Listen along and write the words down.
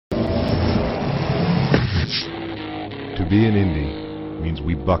be an indie means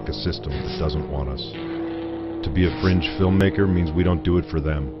we buck a system that doesn't want us. To be a fringe filmmaker means we don't do it for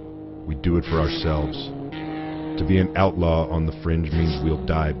them. We do it for ourselves. To be an outlaw on the fringe means we'll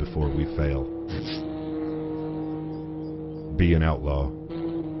die before we fail. Be an outlaw.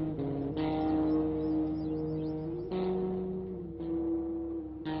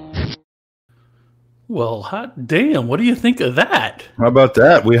 Well, hot damn, what do you think of that? How about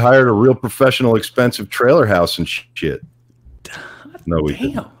that? We hired a real professional, expensive trailer house and shit. No, we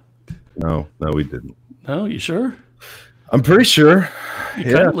didn't. No, we didn't. No, you sure? I'm pretty sure. You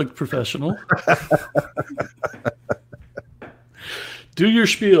kind of look professional. Do your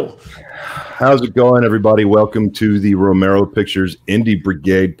spiel. How's it going, everybody? Welcome to the Romero Pictures Indie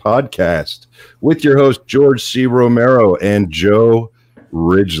Brigade podcast with your host, George C. Romero and Joe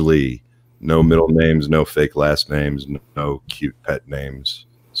Ridgely. No middle names, no fake last names, no cute pet names,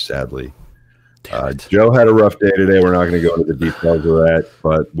 sadly. Joe had a rough day today. We're not going to go into the details of that,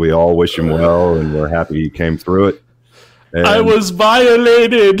 but we all wish him well, and we're happy he came through it. And I was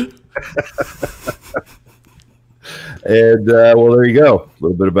violated. And, well, there you go. A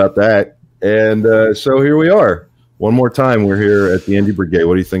little bit about that. And so here we are. One more time, we're here at the Indie Brigade.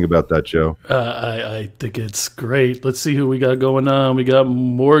 What do you think about that, Joe? I think it's great. Let's see who we got going on. We got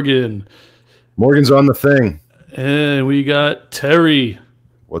Morgan. Morgan's on the thing. And we got Terry.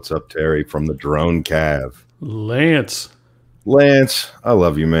 What's up, Terry, from the Drone Cav? Lance, I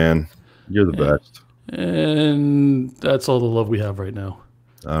love you, man. You're the best. And that's all the love we have right now.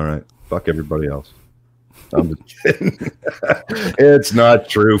 All right. Fuck everybody else. I'm just kidding. It's not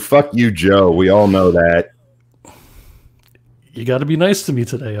true. Fuck you, Joe. We all know that. You got to be nice to me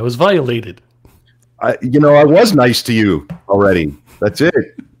today. I was violated. I was nice to you already. That's it.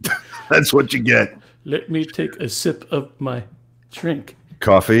 That's what you get. Let me take a sip of my drink.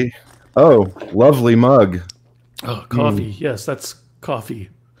 Coffee. Oh, lovely mug. Oh, coffee. Yes, that's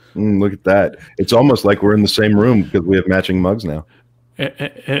coffee. Look at that. It's almost like we're in the same room because we have matching mugs now.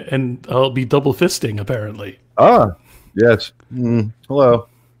 And I'll be double fisting, apparently. Ah, yes. Hello.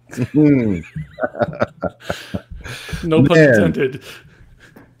 No pun intended.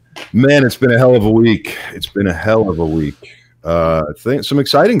 Man, it's been a hell of a week. Some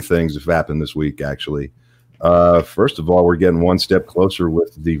exciting things have happened this week, actually. First of all, we're getting one step closer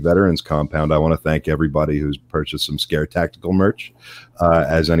with the Veterans Compound. I want to thank everybody who's purchased some Scare Tactical merch.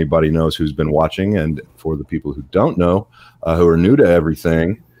 As anybody knows who's been watching, and for the people who don't know, who are new to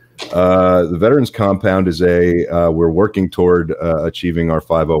everything, the Veterans Compound is we're working toward achieving our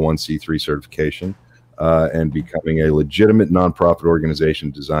 501c3 certification and becoming a legitimate nonprofit organization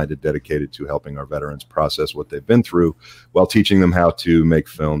designed and dedicated to helping our veterans process what they've been through while teaching them how to make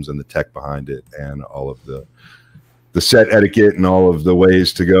films and the tech behind it and all of the set etiquette and all of the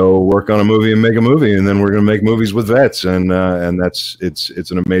ways to go work on a movie and make a movie. And then we're going to make movies with vets. And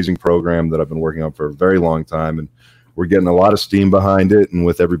it's an amazing program that I've been working on for a very long time. And we're getting a lot of steam behind it. And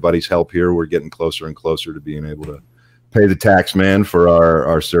with everybody's help here, we're getting closer and closer to being able to pay the tax man for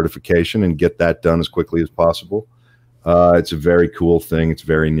our certification and get that done as quickly as possible. It's a very cool thing. It's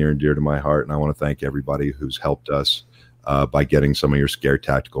very near and dear to my heart. And I want to thank everybody who's helped us by getting some of your Scare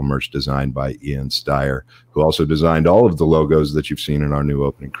Tactical merch designed by Ian Steyer, who also designed all of the logos that you've seen in our new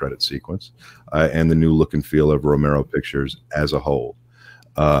opening credit sequence and the new look and feel of Romero Pictures as a whole.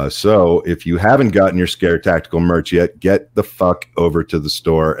 So if you haven't gotten your Scare Tactical merch yet, get the fuck over to the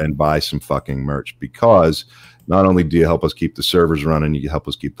store and buy some fucking merch, because not only do you help us keep the servers running, you help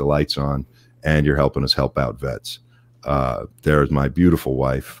us keep the lights on, and you're helping us help out vets. There's my beautiful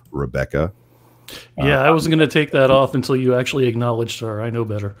wife, Rebecca. Yeah, I wasn't going to take that off until you actually acknowledged her. I know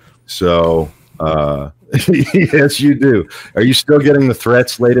better. So, yes, you do. Are you still getting the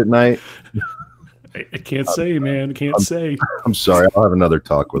threats late at night? I can't say, man. I can't say. I'm sorry. I'll have another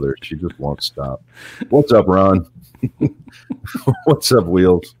talk with her. She just won't stop. What's up, Ron? What's up,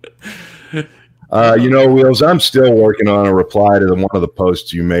 Wheels? Wheels, I'm still working on a reply to one of the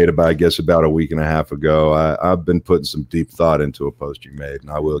posts you made about a week and a half ago. I've been putting some deep thought into a post you made,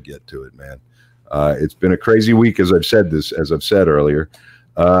 and I will get to it, man. It's been a crazy week, as I've said earlier.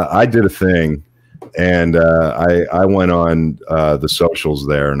 I did a thing, and I went on the socials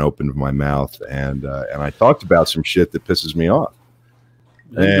there and opened my mouth, and I talked about some shit that pisses me off.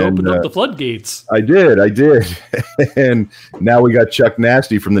 You opened up the floodgates. I did. And now we got Chuck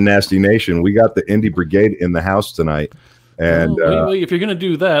Nasty from the Nasty Nation. We got the Indie Brigade in the house tonight. And wait, if you're going to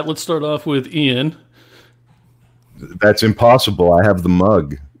do that, let's start off with Ian. That's impossible. I have the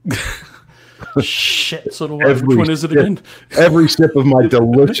mug. Shit. So do I. Which one is it again? Every sip of my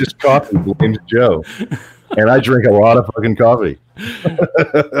delicious coffee blames Joe. And I drink a lot of fucking coffee.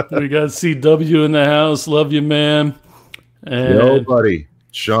 We got CW in the house. Love you, man. And Nobody.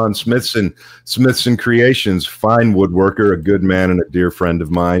 Sean Smithson Creations, fine woodworker, a good man and a dear friend of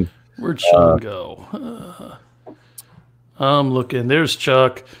mine. Where'd Sean go? I'm looking. There's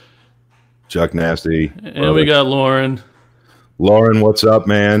Chuck. Chuck Nasty. And we got Lauren. Lauren, what's up,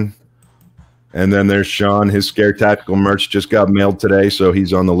 man? And then there's Sean. His Scare Tactical merch just got mailed today, so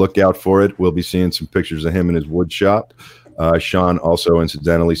he's on the lookout for it. We'll be seeing some pictures of him in his wood shop. Sean also,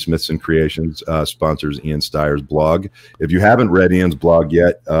 incidentally, Smithson Creations sponsors Ian Steyer's blog. If you haven't read Ian's blog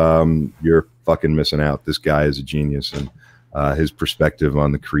yet, you're fucking missing out. This guy is a genius, and his perspective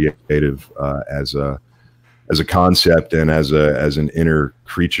on the creative as a concept and as an inner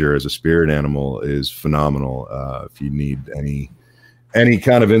creature, as a spirit animal, is phenomenal. If you need any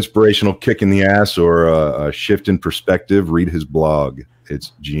kind of inspirational kick in the ass or a shift in perspective, read his blog.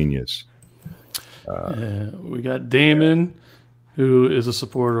 It's genius. We got Damon, who is a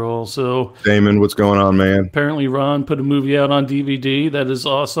supporter also. Damon, what's going on, man? Apparently Ron put a movie out on DVD. That is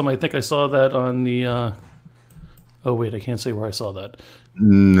awesome. I think I saw that on the... oh, wait, I can't say where I saw that.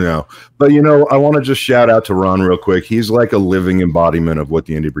 No. But, I want to just shout out to Ron real quick. He's like a living embodiment of what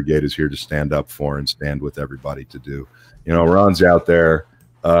the Indie Brigade is here to stand up for and stand with everybody to do. Ron's out there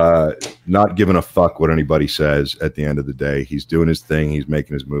not giving a fuck what anybody says at the end of the day. He's doing his thing. He's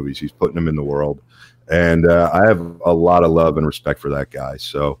making his movies. He's putting them in the world. And I have a lot of love and respect for that guy.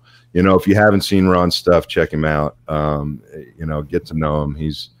 So, if you haven't seen Ron's stuff, check him out. Get to know him.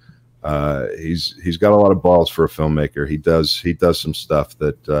 He's got a lot of balls for a filmmaker. He does some stuff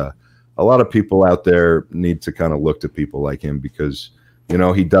that a lot of people out there need to kind of look to people like him, because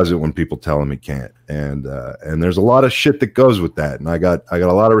he does it when people tell him he can't. And there's a lot of shit that goes with that. And I got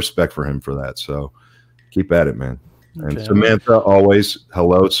a lot of respect for him for that. So keep at it, man. Okay. And Samantha, always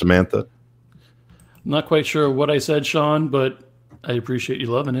hello, Samantha. I'm not quite sure what I said, Sean, but I appreciate you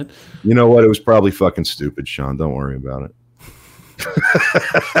loving it. You know what? It was probably fucking stupid, Sean. Don't worry about it.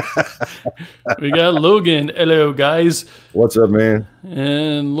 We got Logan. Hello, guys. What's up, man?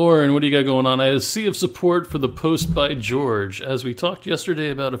 And Lauren, what do you got going on? I had a sea of support for the post by George, as we talked yesterday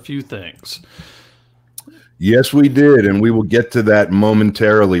about a few things. Yes, we did, and we will get to that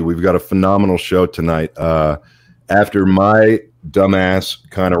momentarily. We've got a phenomenal show tonight. After my dumbass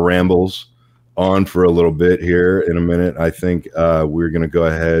kind of rambles on for a little bit here in a minute, I think we're going to go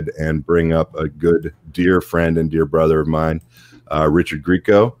ahead and bring up a good dear friend and dear brother of mine, Richard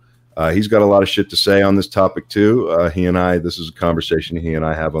Grieco. He's got a lot of shit to say on this topic too. This is a conversation he and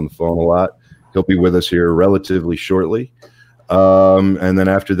I have on the phone a lot. He'll be with us here relatively shortly. And then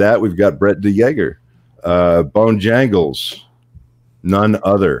after that, we've got Brett DeJager, Bone Jangles, none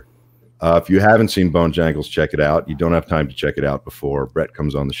other. If you haven't seen Bone Jangles, check it out. You don't have time to check it out before Brett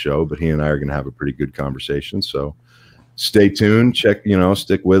comes on the show, but he and I are going to have a pretty good conversation. So stay tuned, stick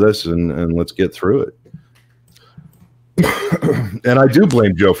with us, and let's get through it. And I do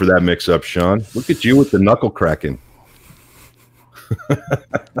blame Joe for that mix-up, Sean. Look at you with the knuckle cracking.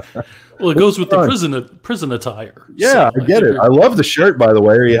 Well, it goes with the prison attire. Yeah, so I get it. I love the shirt, by the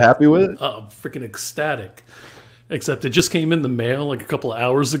way. Are you happy with it? I'm freaking ecstatic. Except it just came in the mail like a couple of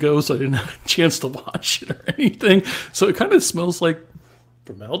hours ago, so I didn't have a chance to wash it or anything. So it kind of smells like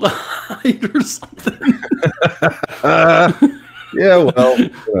formaldehyde or something. Yeah, well,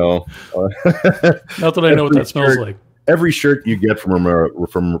 not that I know what that smells like. Every shirt you get from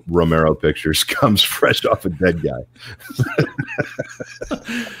Romero Pictures comes fresh off a dead guy.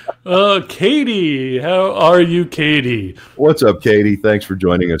 Katie, how are you, Katie? What's up, Katie? Thanks for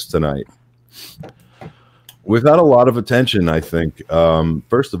joining us tonight. We've had a lot of attention, I think.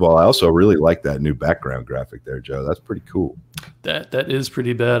 First of all, I also really like that new background graphic there, Joe. That's pretty cool. That is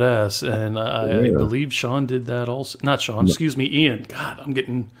pretty badass, and I believe Sean did that also. Not Sean, excuse me, Ian. God, I'm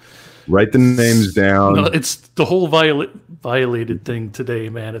getting... Write the names down. No, it's the whole violated thing today,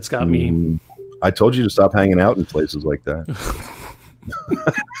 man. It's got me. I told you to stop hanging out in places like that.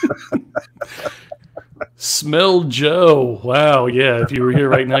 Smell Joe. Wow, yeah. If you were here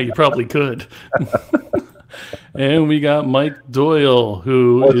right now, you probably could. And we got Mike Doyle,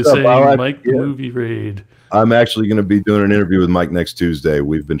 who is saying Mike Movie Raid. I'm actually going to be doing an interview with Mike next Tuesday.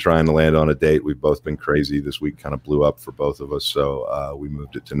 We've been trying to land on a date. We've both been crazy. This week kind of blew up for both of us. So we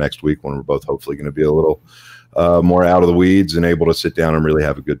moved it to next week when we're both hopefully going to be a little more out of the weeds and able to sit down and really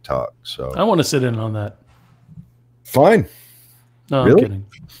have a good talk. So I want to sit in on that. Fine. No, really? I'm kidding.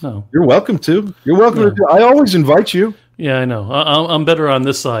 No. You're welcome to. You're welcome to. I always invite you. Yeah, I know. I'm better on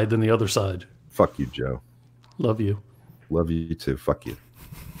this side than the other side. Fuck you, Joe. Love you. Love you too. Fuck you.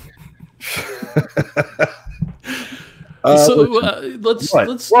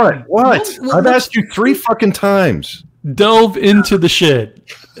 Let's What? I've asked you 3 fucking times. delve into the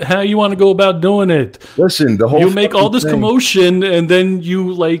shit. How you want to go about doing it? Listen, the whole you make all this thing. commotion, and then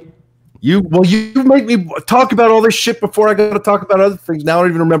you like. You make me talk about all this shit before I got to talk about other things. Now I don't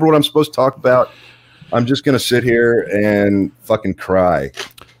even remember what I'm supposed to talk about. I'm just gonna sit here and fucking cry.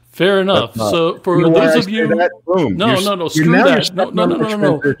 Fair enough. So for those of you, no, screw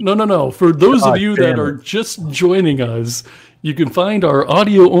that. No. For those of you that are just joining us, you can find our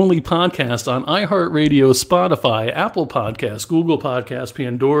audio-only podcast on iHeartRadio, Spotify, Apple Podcasts, Google Podcasts,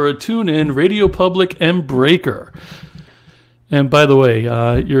 Pandora, TuneIn, Radio Public, and Breaker. And by the way,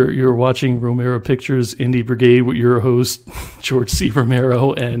 you're watching Romero Pictures Indie Brigade with your host, George C.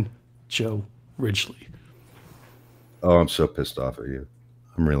 Romero and Joe Ridgely. Oh, I'm so pissed off at you.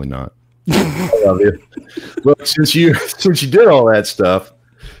 I'm really not. I love you. Look, since you did all that stuff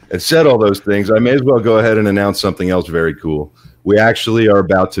and said all those things, I may as well go ahead and announce something else very cool. We actually are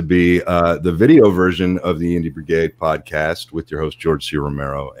about to be the video version of the Indie Brigade podcast with your host, George C.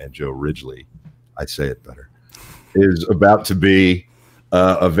 Romero and Joe Ridgely. I say it better. Is about to be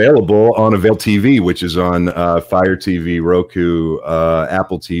available on Avail TV, which is on Fire TV, Roku,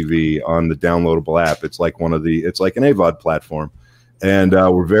 Apple TV, on the downloadable app. It's like it's like an AVOD platform, and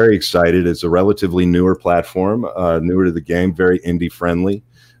we're very excited. It's a relatively newer platform, newer to the game, very indie friendly,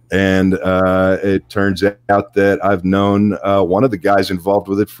 and it turns out that I've known one of the guys involved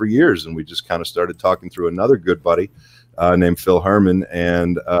with it for years, and we just kind of started talking through another good buddy named Phil Herman,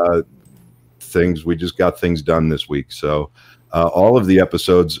 and we just got things done this week. So all of the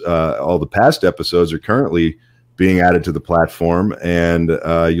episodes, all the past episodes are currently being added to the platform, and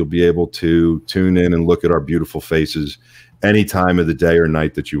you'll be able to tune in and look at our beautiful faces any time of the day or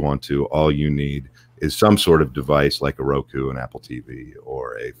night that you want to. All you need is some sort of device like a Roku, an Apple TV,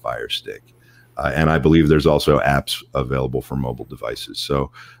 or a Fire Stick. And I believe there's also apps available for mobile devices.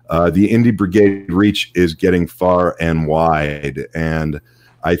 So the Indie Brigade reach is getting far and wide, and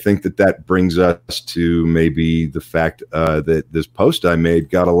I think that brings us to maybe the fact that this post I made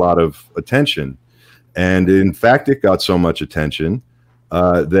got a lot of attention. And in fact, it got so much attention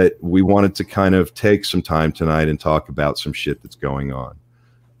that we wanted to kind of take some time tonight and talk about some shit that's going on.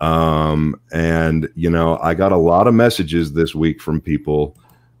 And, I got a lot of messages this week from people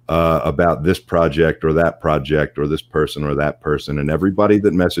about this project or that project or this person or that person. And everybody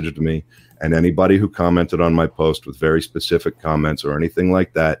that messaged me and anybody who commented on my post with very specific comments or anything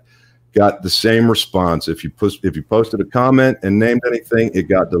like that got the same response. If you posted a comment and named anything, it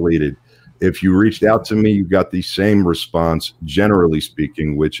got deleted. If you reached out to me, you got the same response, generally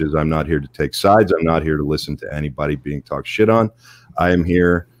speaking, which is I'm not here to take sides. I'm not here to listen to anybody being talked shit on. I am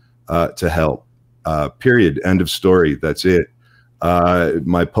here to help. Period. End of story. That's it.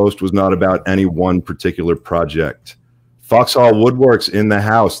 My post was not about any one particular project. Foxhall Woodworks in the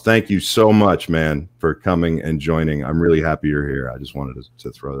house. Thank you so much, man, for coming and joining. I'm really happy you're here. I just wanted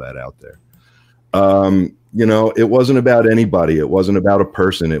to throw that out there. It wasn't about anybody. It wasn't about a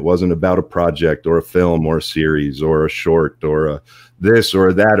person. It wasn't about a project or a film or a series or a short or a this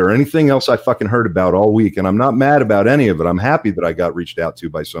or that or anything else I fucking heard about all week. And I'm not mad about any of it. I'm happy that I got reached out to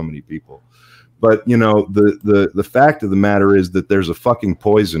by so many people. But, the fact of the matter is that there's a fucking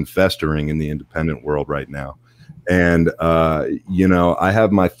poison festering in the independent world right now. And, I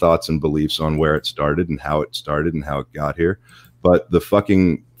have my thoughts and beliefs on where it started and how it got here. But the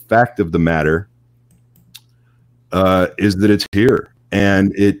fucking fact of the matter is that it's here.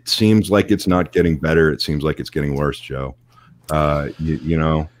 And it seems like it's not getting better. It seems like it's getting worse, Joe.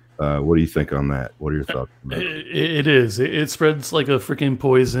 What do you think on that? What are your thoughts on that? It is. It spreads like a freaking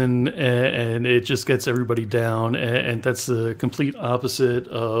poison, and it just gets everybody down. And that's the complete opposite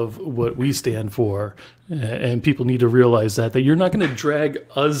of what we stand for. And people need to realize that you're not going to drag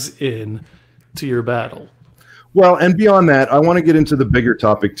us in to your battle. Well, and beyond that, I want to get into the bigger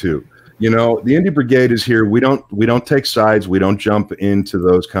topic too. The Indie Brigade is here. We don't take sides. We don't jump into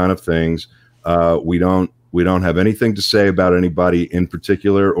those kind of things. We don't have anything to say about anybody in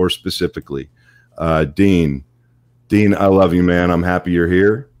particular or specifically. Dean, I love you, man. I'm happy you're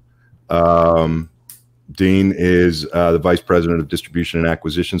here. Dean is the Vice President of Distribution and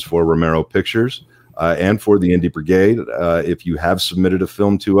Acquisitions for Romero Pictures and for the Indie Brigade. If you have submitted a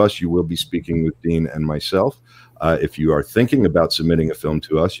film to us, you will be speaking with Dean and myself. If you are thinking about submitting a film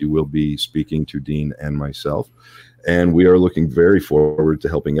to us, you will be speaking to Dean and myself. And we are looking very forward to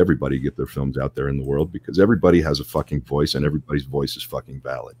helping everybody get their films out there in the world, because everybody has a fucking voice and everybody's voice is fucking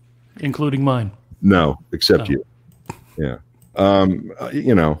valid. Including mine. No, except you. Yeah.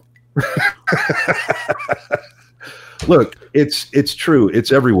 Look, it's true.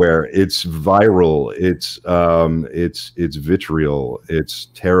 It's everywhere. It's viral. It's vitriol. It's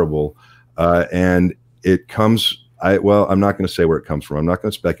terrible. And it comes, Well, I'm not going to say where it comes from. I'm not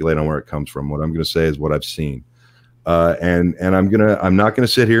going to speculate on where it comes from. What I'm going to say is what I've seen. And I'm not gonna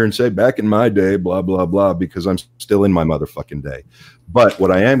sit here and say back in my day, blah blah blah, because I'm still in my motherfucking day. But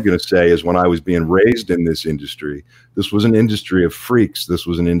what I am gonna say is when I was being raised in this industry, this was an industry of freaks. This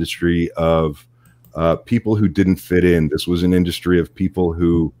was an industry of people who didn't fit in. This was an industry of people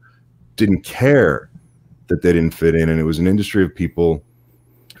who didn't care that they didn't fit in, and it was an industry of people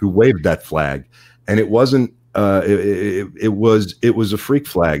who waved that flag. And it wasn't. It was a freak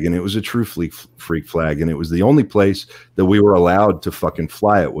flag, and it was a true freak flag, and it was the only place that we were allowed to fucking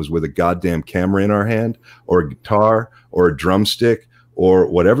fly it was with a goddamn camera in our hand, or a guitar, or a drumstick, or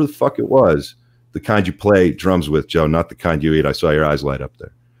whatever the fuck it was, the kind you play drums with, Joe, not the kind you eat. I saw your eyes light up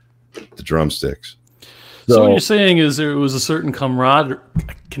there. The drumsticks. So what you're saying is there was a certain camaraderie.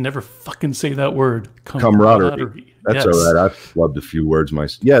 I can never fucking say that word. Camaraderie. That's yes. All right. I've loved a few words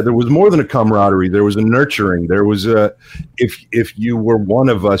myself. Yeah, there was more than a camaraderie. There was a nurturing. There was a, if you were one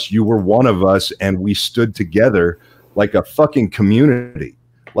of us, you were one of us, and we stood together like a fucking community,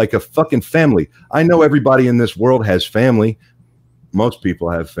 like a fucking family. I know everybody in this world has family. Most people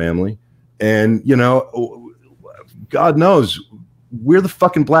have family. And, you know, God knows we're the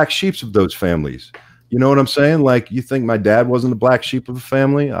fucking black sheeps of those families. You know what I'm saying? Like, you think my dad wasn't the black sheep of a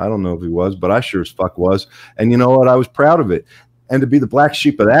family? I don't know if he was, but I sure as fuck was. And you know what? I was proud of it. And to be the black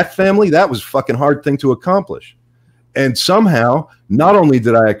sheep of that family, that was a fucking hard thing to accomplish. And somehow, not only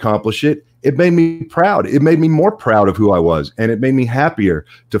did I accomplish it, it made me proud. It made me more proud of who I was. And it made me happier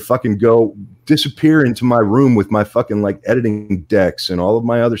to fucking go disappear into my room with my fucking like editing decks and all of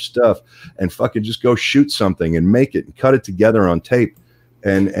my other stuff and fucking just go shoot something and make it and cut it together on tape.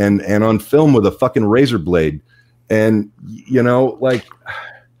 And on film with a fucking razor blade. And, you know, like,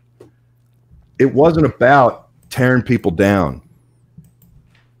 it wasn't about tearing people down.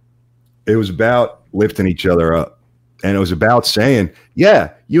 It was about lifting each other up. And it was about saying,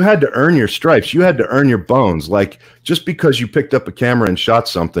 yeah, you had to earn your stripes. You had to earn your bones. Like, just because you picked up a camera and shot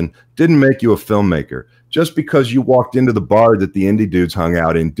something didn't make you a filmmaker. Just because you walked into the bar that the indie dudes hung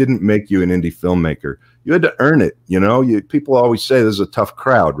out in didn't make you an indie filmmaker. You had to earn it. You know, people always say this is a tough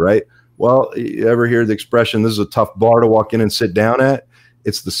crowd, right? Well, you ever hear the expression, this is a tough bar to walk in and sit down at?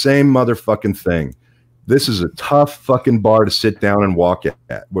 It's the same motherfucking thing. This is a tough fucking bar to sit down and walk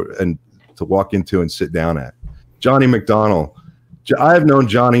at, and to walk into and sit down at. Johnny McDonnell. I have known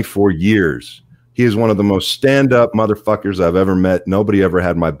Johnny for years. He is one of the most stand-up motherfuckers I've ever met. Nobody ever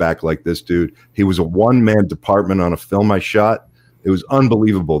had my back like this dude. He was a one-man department on a film I shot. It was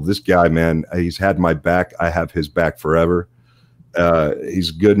unbelievable. This guy, man, he's had my back. I have his back forever. He's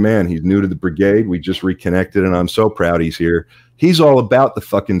a good man. He's new to the brigade. We just reconnected, and I'm so proud he's here. He's all about the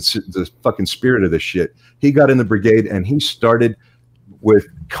fucking spirit of this shit. He got in the brigade, and he started with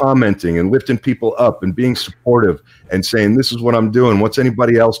commenting and lifting people up and being supportive and saying, this is what I'm doing. What's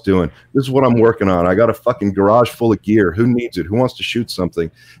anybody else doing? This is what I'm working on. I got a fucking garage full of gear. Who needs it? Who wants to shoot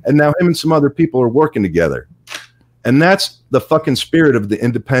something? And now him and some other people are working together. And that's the fucking spirit of the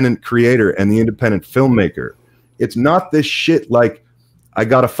independent creator and the independent filmmaker. It's not this shit like, I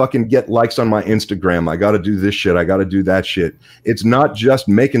got to fucking get likes on my Instagram. I got to do this shit. I got to do that shit. It's not just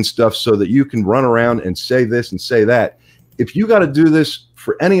making stuff so that you can run around and say this and say that. If you got to do this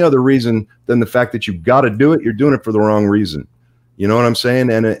for any other reason than the fact that you've got to do it, you're doing it for the wrong reason. You know what I'm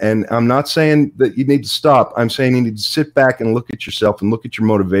saying? And I'm not saying that you need to stop. I'm saying you need to sit back and look at yourself and look at your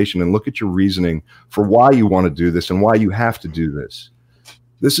motivation and look at your reasoning for why you want to do this and why you have to do this.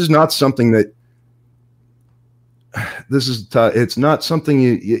 This is not something that it's not something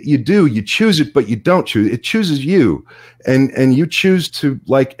you do. You choose it, but you don't choose. It chooses you, and you choose to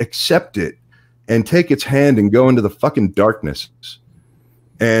like accept it and take its hand and go into the fucking darkness.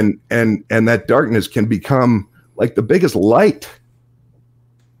 And that darkness can become like the biggest light.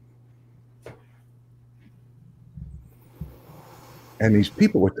 And these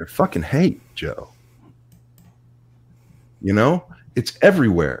people with their fucking hate, Joe. You know, it's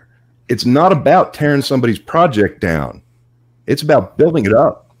everywhere. It's not about tearing somebody's project down. It's about building it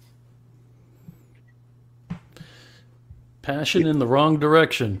up. Passion in the wrong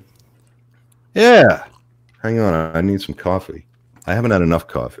direction. Yeah. Hang on. I need some coffee. I haven't had enough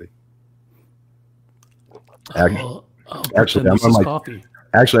coffee. Actually,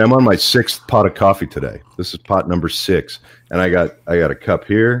 I'm on my sixth pot of coffee today. This is pot number 6. And I got a cup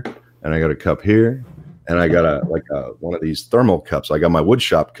here, and I got a cup here, and I got one of these thermal cups. I got my wood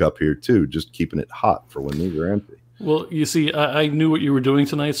shop cup here too, just keeping it hot for when these are empty. Well, you see, I knew what you were doing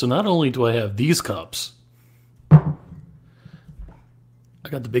tonight, so not only do I have these cups, I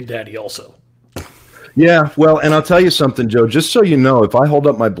got the Big Daddy also. Yeah, well, and I'll tell you something, Joe, just so you know, if I hold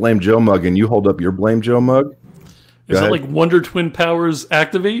up my Blame Joe mug and you hold up your Blame Joe mug, Is that like Wonder Twin powers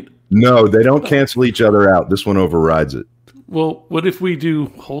activate? No, they don't cancel each other out. This one overrides it. Well, what if we do...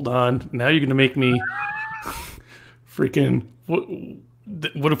 Hold on. Now you're going to make me freaking...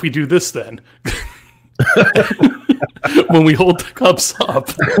 What if we do this then? When we hold the cups up.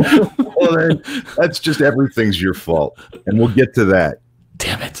 Well, then, that's just everything's your fault. And we'll get to that.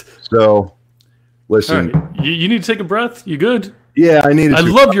 Damn it. So, listen. Right. You need to take a breath? You good? Yeah, I need I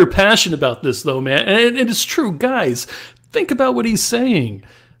love your passion about this, though, man. And it's true. Guys, think about what he's saying.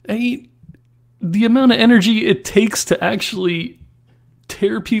 The amount of energy it takes to actually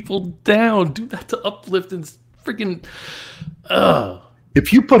tear people down, do that to uplift and freaking...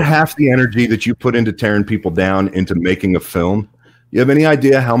 If you put half the energy that you put into tearing people down into making a film, you have any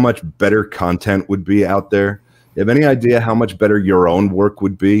idea how much better content would be out there? You have any idea how much better your own work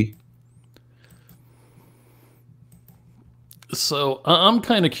would be? So I'm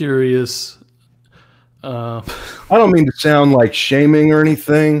kind of curious. I don't mean to sound like shaming or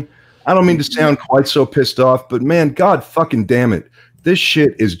anything. I don't mean to sound quite so pissed off, but man, God fucking damn it. This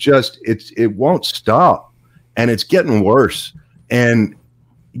shit is just, it won't stop. And it's getting worse. And,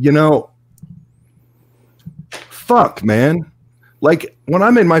 you know, fuck, man. Like, when I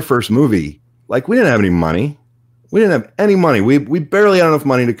made my first movie, like, we didn't have any money. We didn't have any money. We barely had enough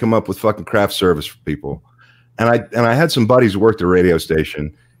money to come up with fucking craft service for people. And I had some buddies who worked at a radio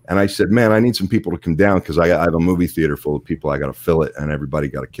station. And I said, man, I need some people to come down because I have a movie theater full of people. I got to fill it, and everybody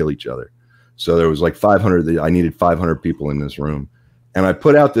got to kill each other. So there was like 500. I needed 500 people in this room. And I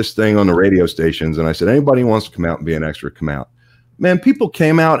put out this thing on the radio stations, and I said, anybody who wants to come out and be an extra, come out. Man, people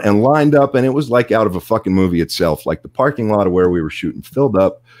came out and lined up, and it was like out of a fucking movie itself. Like the parking lot of where we were shooting filled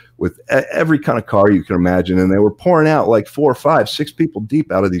up with every kind of car you can imagine. And they were pouring out like 4, 5, 6 people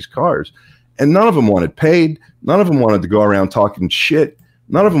deep out of these cars. And none of them wanted paid. None of them wanted to go around talking shit.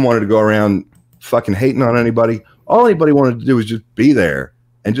 None of them wanted to go around fucking hating on anybody. All anybody wanted to do was just be there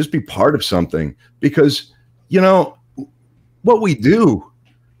and just be part of something. Because, you know, what we do,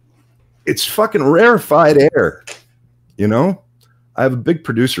 it's fucking rarefied air, you know? I have a big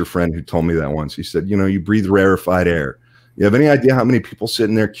producer friend who told me that once. He said, you know, you breathe rarefied air. You have any idea how many people sit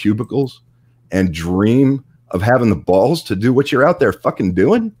in their cubicles and dream of having the balls to do what you're out there fucking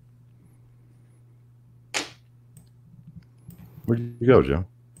doing? Where'd you go, Joe?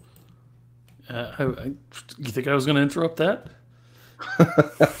 You think I was going to interrupt that?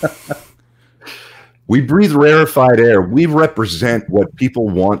 We breathe rarefied air. We represent what people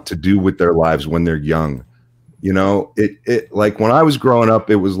want to do with their lives when they're young. You know, it like when I was growing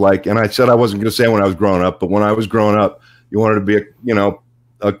up, it was like, and I said I wasn't going to say when I was growing up, but when I was growing up, you wanted to be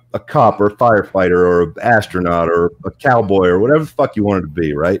a cop or a firefighter or an astronaut or a cowboy or whatever the fuck you wanted to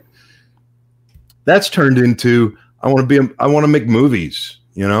be, right? That's turned into I want to make movies.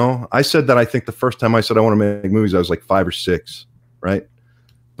 You know, I said that I think the first time I said I want to make movies, I was like 5 or 6, right?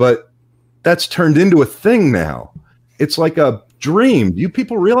 But that's turned into a thing now. It's like a dream. Do you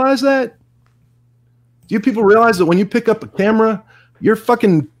people realize that? Do you people realize that when you pick up a camera, you're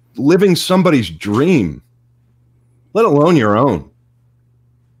fucking living somebody's dream, let alone your own?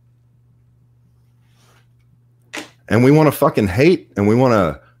 And we want to fucking hate, and we want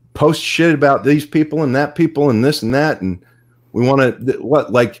to post shit about these people and that people and this and that, and we want to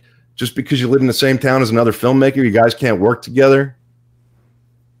what, like, just because you live in the same town as another filmmaker, you guys can't work together?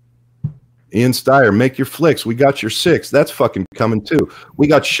 Ian Steyer, make your flicks. We got your 6. That's fucking coming too. We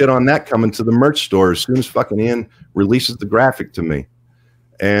got shit on that coming to the merch store as soon as fucking Ian releases the graphic to me.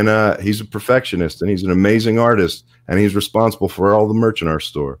 And he's a perfectionist, and he's an amazing artist, and he's responsible for all the merch in our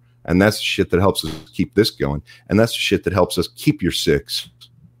store. And that's the shit that helps us keep this going. And that's the shit that helps us keep your 6.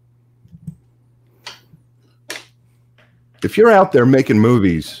 If you're out there making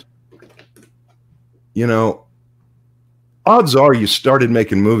movies, you know, odds are you started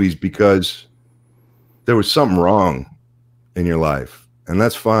making movies because there was something wrong in your life. And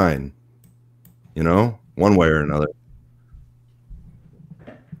that's fine, you know, one way or another.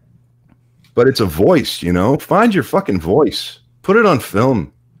 But it's a voice, you know. Find your fucking voice. Put it on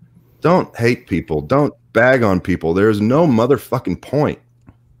film. Don't hate people. Don't bag on people. There is no motherfucking point.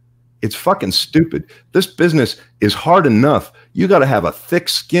 It's fucking stupid. This business is hard enough. You got to have a thick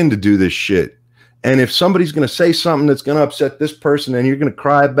skin to do this shit. And if somebody's going to say something that's going to upset this person, and you're going to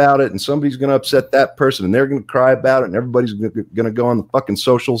cry about it, and somebody's going to upset that person, and they're going to cry about it, and everybody's going to go on the fucking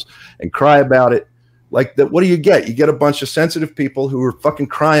socials and cry about it, like that, what do you get? You get a bunch of sensitive people who are fucking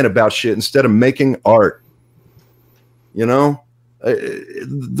crying about shit instead of making art. You know,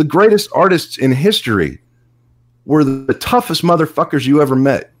 the greatest artists in history were the toughest motherfuckers you ever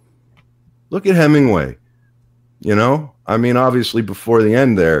met. Look at Hemingway. You know, I mean, obviously before the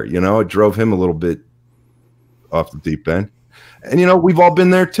end there, you know, it drove him a little bit off the deep end. And, we've all been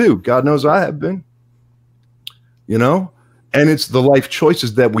there too. God knows I have been, and it's the life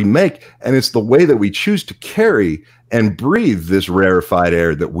choices that we make. And it's the way that we choose to carry and breathe this rarefied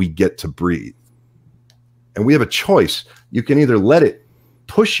air that we get to breathe. And we have a choice. You can either let it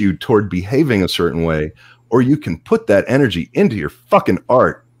push you toward behaving a certain way, or you can put that energy into your fucking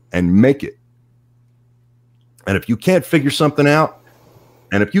art and make it. And if you can't figure something out,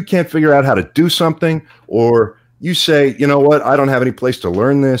 and if you can't figure out how to do something, or you say, you know what, I don't have any place to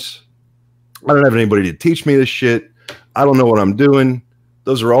learn this. I don't have anybody to teach me this shit. I don't know what I'm doing.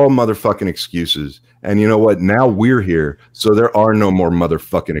 Those are all motherfucking excuses. And you know what? Now we're here, so there are no more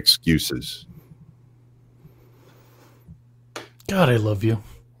motherfucking excuses. God, I love you.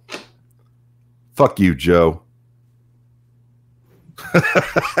 Fuck you, Joe.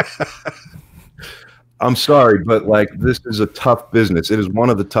 I'm sorry, but this is a tough business. It is one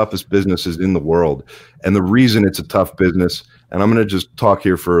of the toughest businesses in the world. And the reason it's a tough business, and I'm going to just talk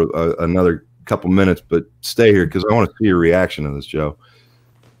here for another couple minutes, but stay here because I want to see your reaction to this, Joe.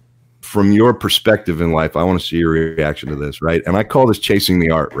 From your perspective in life, I want to see your reaction to this, right? And I call this chasing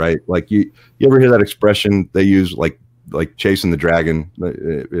the art, right? Like you ever hear that expression they use, like chasing the dragon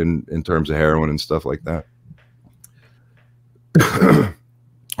in terms of heroin and stuff like that?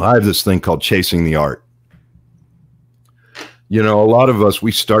 I have this thing called chasing the art. A lot of us,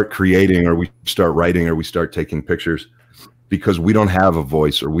 we start creating or we start writing or we start taking pictures because we don't have a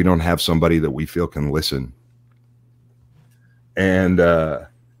voice or we don't have somebody that we feel can listen. And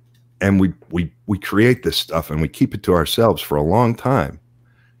we create this stuff and we keep it to ourselves for a long time.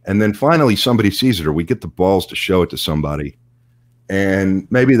 And then finally somebody sees it or we get the balls to show it to somebody. And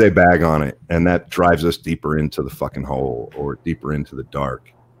maybe they bag on it and that drives us deeper into the fucking hole or deeper into the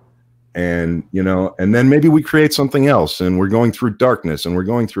dark. And, and then maybe we create something else and we're going through darkness and we're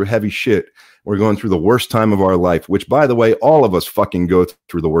going through heavy shit. We're going through the worst time of our life, which, by the way, all of us fucking go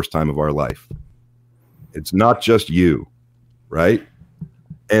through the worst time of our life. It's not just you, right?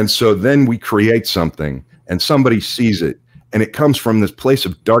 And so then we create something and somebody sees it and it comes from this place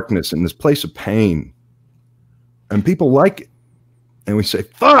of darkness and this place of pain. And people like it. And we say,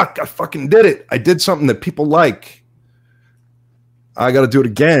 fuck, I fucking did it. I did something that people like. I got to do it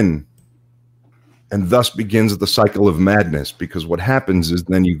again. And thus begins the cycle of madness, because what happens is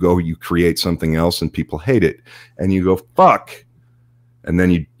then you create something else and people hate it. And you go, fuck. And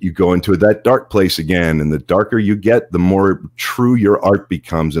then you go into that dark place again. And the darker you get, the more true your art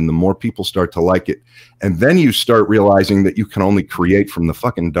becomes and the more people start to like it. And then you start realizing that you can only create from the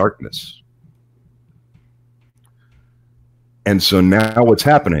fucking darkness. And so now what's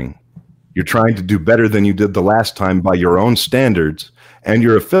happening? You're trying to do better than you did the last time by your own standards. And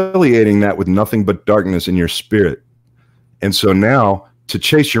you're affiliating that with nothing but darkness in your spirit. And so now, to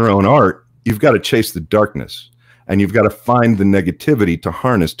chase your own art, you've got to chase the darkness. And you've got to find the negativity to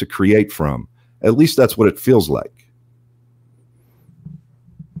harness, to create from. At least that's what it feels like.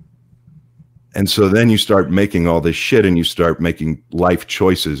 And so then you start making all this shit, and you start making life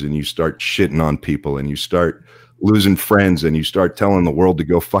choices, and you start shitting on people, and you start losing friends, and you start telling the world to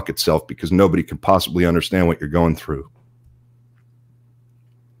go fuck itself because nobody can possibly understand what you're going through.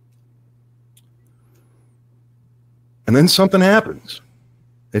 And then something happens,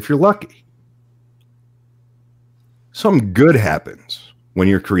 if you're lucky. Something good happens when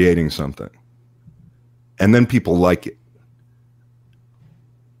you're creating something. And then people like it.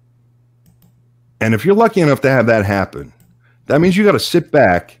 And if you're lucky enough to have that happen, that means you got to sit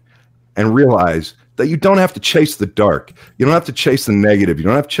back and realize that you don't have to chase the dark. You don't have to chase the negative. You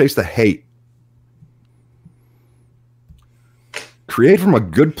don't have to chase the hate. Create from a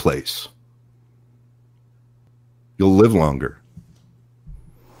good place. You'll live longer.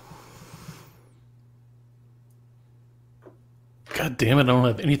 God damn it, I don't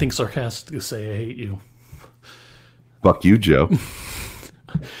have anything sarcastic to say. I hate you. Fuck you, Joe.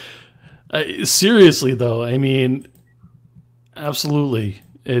 Seriously, though, I mean, absolutely.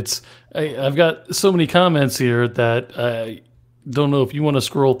 I've got so many comments here that I don't know if you want to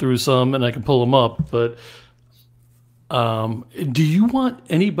scroll through some and I can pull them up, but do you want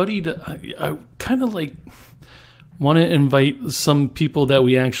anybody to... I kind of want to invite some people that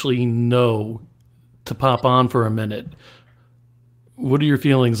we actually know to pop on for a minute. What are your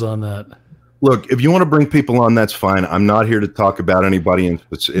feelings on that? Look, if you want to bring people on, that's fine. I'm not here to talk about anybody in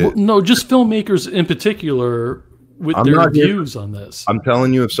specific. Well, no, just filmmakers in particular with their views on this. I'm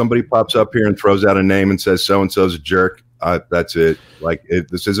telling you, if somebody pops up here and throws out a name and says so-and-so's a jerk, that's it.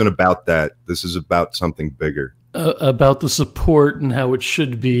 This isn't about that. This is about something bigger. About the support and how it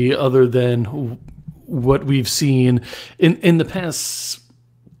should be, other than what we've seen in the past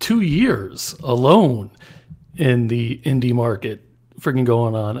 2 years alone. in the indie market freaking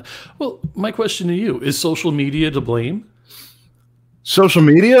going on. Well, my question to you, is social media to blame? Social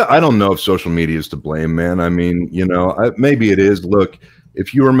media? I don't know if social media is to blame, man. I mean, maybe it is. Look,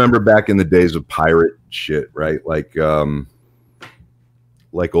 if you remember back in the days of pirate shit, right? Like old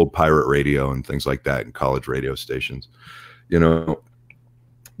pirate radio and things like that, and college radio stations. There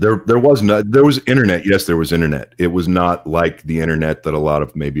was internet. Yes, there was internet. It was not like the internet that a lot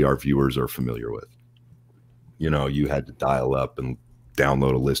of maybe our viewers are familiar with. You had to dial up and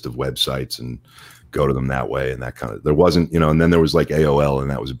download a list of websites and go to them that way, and that kind of, there wasn't, and then there was like AOL,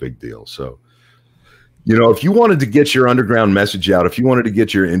 and that was a big deal. So, if you wanted to get your underground message out, if you wanted to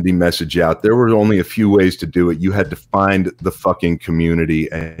get your indie message out, there were only a few ways to do it. You had to find the fucking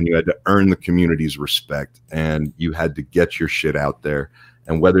community, and you had to earn the community's respect, and you had to get your shit out there.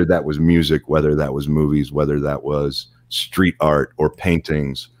 And whether that was music, whether that was movies, whether that was street art or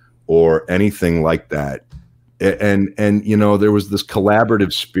paintings or anything like that. And there was this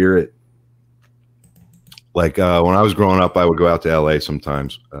collaborative spirit. Like when I was growing up, I would go out to LA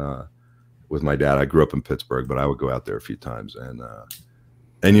sometimes with my dad. I grew up in Pittsburgh, but I would go out there a few times. And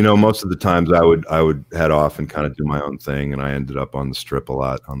most of the times I would head off and kind of do my own thing. And I ended up on the Strip a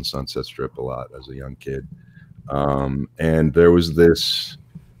lot, on the Sunset Strip a lot as a young kid. And there was this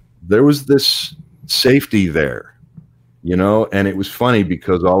safety there, and it was funny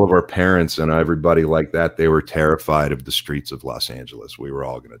because all of our parents and everybody like that, they were terrified of the streets of Los Angeles. We were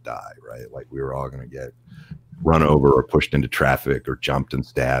all going to die, right? Like we were all going to get run over or pushed into traffic or jumped and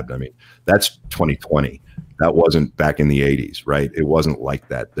stabbed. I mean, that's 2020. That wasn't back in the 80s, right? It wasn't like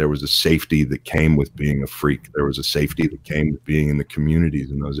that. There was a safety that came with being a freak. There was a safety that came with being in the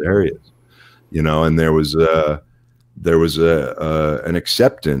communities in those areas, and there was an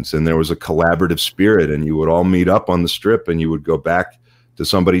acceptance, and there was a collaborative spirit, and you would all meet up on the Strip, and you would go back to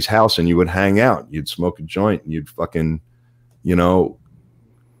somebody's house, and you would hang out. You'd smoke a joint, and you'd fucking,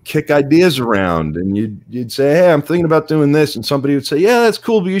 kick ideas around, and you'd say, hey, I'm thinking about doing this, and somebody would say, yeah, that's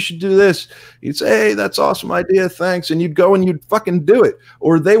cool, but you should do this. You'd say, hey, that's awesome idea, thanks, and you'd go and you'd fucking do it,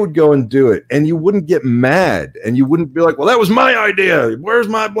 or they would go and do it, and you wouldn't get mad, and you wouldn't be like, well, that was my idea, where's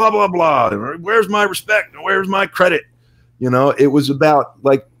my blah blah blah, where's my respect, where's my credit? It was about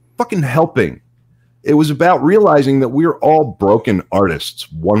like fucking helping. It was about realizing that we're all broken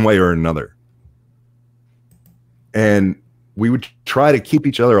artists one way or another, and we would try to keep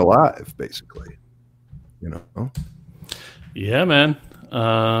each other alive, basically. Yeah, man.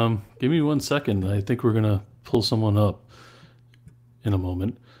 Give me 1 second. I think we're gonna pull someone up in a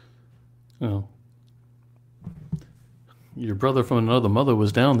moment. Your brother from another mother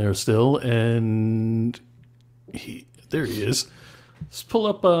was down there still, and there he is. Let's pull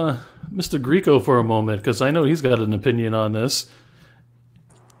up Mr. Grieco for a moment, because I know he's got an opinion on this.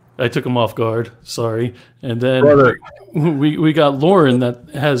 I took him off guard. Sorry. And then we got Lauren that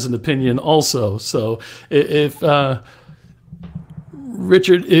has an opinion also. So if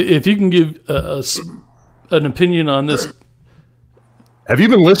Richard, if you can give an opinion on this. Have you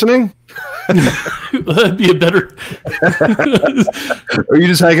been listening? That'd be a better. Or are you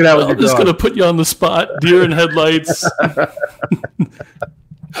just hanging out with your dog? I'm just going to put you on the spot. Deer in headlights.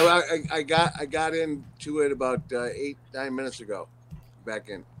 I got into it about 8-9 minutes ago. Back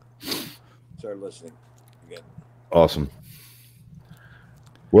in. Started listening again. Awesome.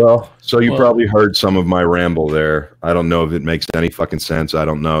 Well, so you probably heard some of my ramble there. I don't know if it makes any fucking sense. I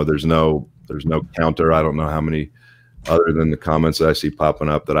don't know. There's no counter. I don't know how many, other than the comments that I see popping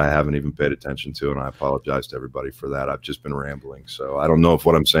up, that I haven't even paid attention to, and I apologize to everybody for that. I've just been rambling, so I don't know if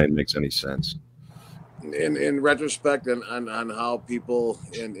what I'm saying makes any sense. In retrospect, on how people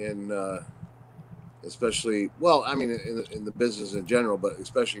in especially, well, I mean, in the business in general, but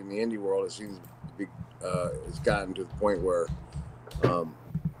especially in the indie world, it seems to be it's gotten to the point where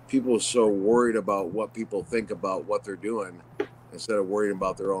people are so worried about what people think about what they're doing, instead of worrying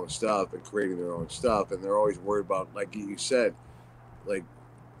about their own stuff and creating their own stuff. And they're always worried about, like you said, like,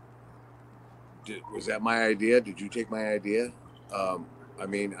 was that my idea? Did you take my idea? I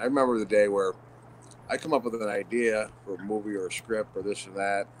mean, I remember the day where I come up with an idea for a movie or a script or this or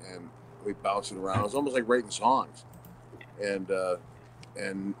that, and we bounce it around. It was almost like writing songs, and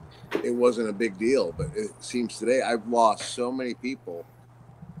it wasn't a big deal. But it seems today I've lost so many people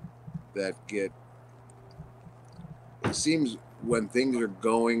that get. It seems when things are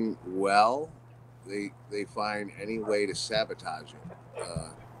going well, they find any way to sabotage it.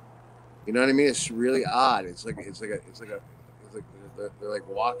 You know what I mean? It's really odd. It's like they're like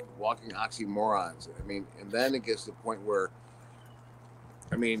walking oxymorons. I mean, and then it gets to the point where,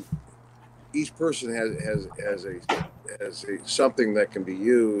 I mean, each person has a something that can be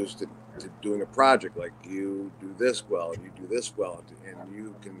used to doing a project. Like you do this well, and you do this well, and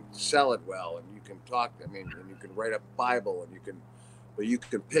you can sell it well, and you can talk. I mean, and you can write a Bible, and you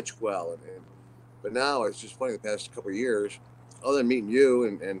can pitch well. But now it's just funny. The past couple of years, other than meeting you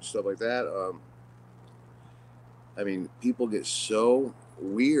and stuff like that, I mean, people get so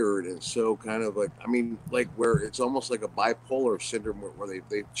weird and so kind of like, I mean, like where it's almost like a bipolar syndrome where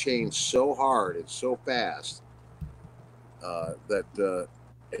they've changed so hard and so fast that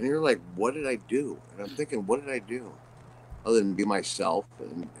and you're like, what did I do? And I'm thinking, what did I do other than be myself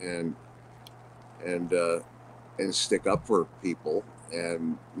and stick up for people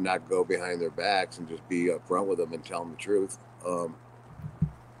and not go behind their backs and just be upfront with them and tell them the truth.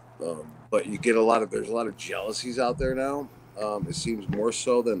 But you get there's a lot of jealousies out there now. It seems more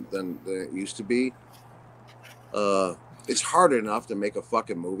so than it used to be. It's hard enough to make a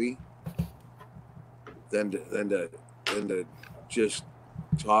fucking movie than to just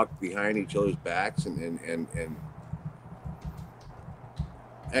talk behind each other's backs and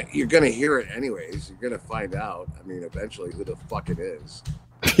you're gonna hear it anyways. You're gonna find out. I mean, eventually, who the fuck it is.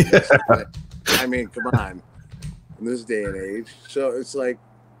 Yeah. I mean, come on, in this day and age. So it's like,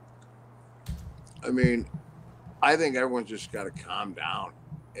 I mean, I think everyone's just got to calm down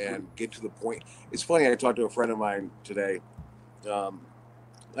and get to the point. It's funny. I talked to a friend of mine today.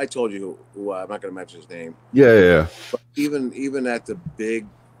 I told you who I'm not going to mention his name. Yeah. But even at the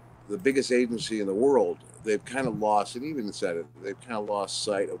biggest agency in the world, they've kind of lost, and even said it, they've kind of lost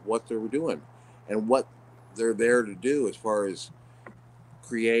sight of what they were doing and what they're there to do as far as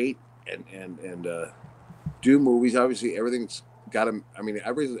create and do movies. Obviously, everything's got to. I mean,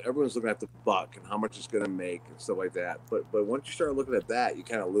 everyone's looking at the buck and how much it's going to make and stuff like that. But once you start looking at that, you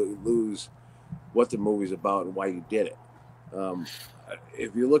kind of lose what the movie's about and why you did it.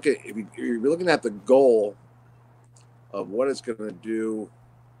 If you're looking at the goal of what it's going to do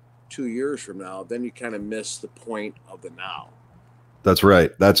 2 years from now, then you kind of miss the point of the now. That's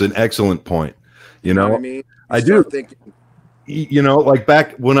right. That's an excellent point. You know what I mean? I do. Thinking, you know, like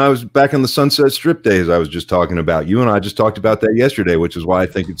back when I was back on the Sunset Strip days, I was just talking about. You and I just talked about that yesterday, which is why I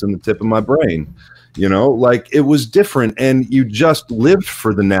think it's in the tip of my brain. You know, like it was different and you just lived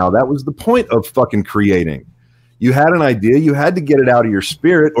for the now. That was the point of fucking creating. You had an idea, you had to get it out of your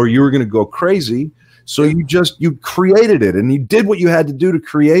spirit or you were going to go crazy. So you created it and you did what you had to do to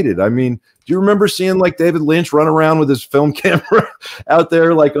create it. I mean, do you remember seeing like David Lynch run around with his film camera out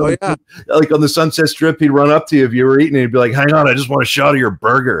there, like on the Sunset Strip? He'd run up to you if you were eating and he'd be like, hang on, I just want a shot of your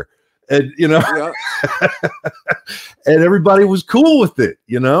burger. And, you know, and everybody was cool with it,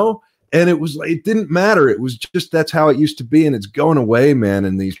 you know, and it was like, it didn't matter. It was just, that's how it used to be. And it's going away, man.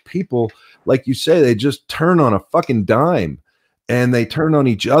 And these people, like you say, they just turn on a fucking dime. And they turn on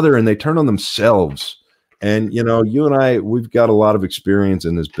each other and they turn on themselves. And, you know, you and I, we've got a lot of experience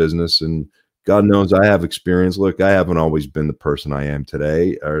in this business and God knows I have experience. Look, I haven't always been the person I am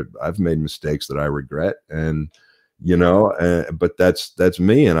today, or I've made mistakes that I regret. And, you know, but that's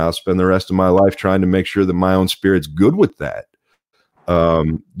me. And I'll spend the rest of my life trying to make sure that my own spirit's good with that.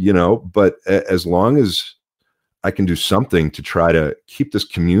 You know, but as long as I can do something to try to keep this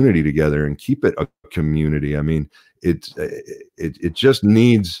community together and keep it a community, I mean, it just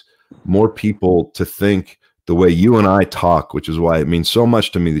needs more people to think the way you and I talk, which is why it means so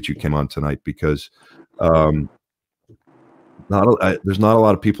much to me that you came on tonight, because there's not a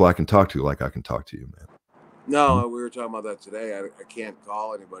lot of people I can talk to like I can talk to you, man. No, we were talking about that today. I can't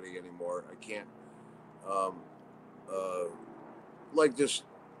call anybody anymore. I can't like just,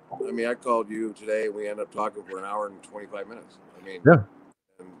 I mean, I called you today. We ended up talking for an hour and 25 minutes. I mean, yeah.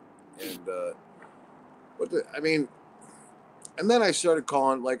 And then I started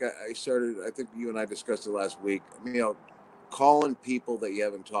calling, like I think you and I discussed it last week, you know, calling people that you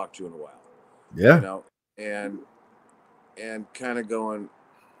haven't talked to in a while. Yeah. You know, and kind of going,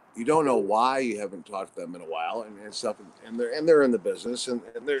 you don't know why you haven't talked to them in a while and stuff. And they're in the business and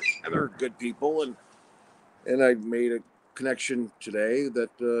they're good people. And I made a connection today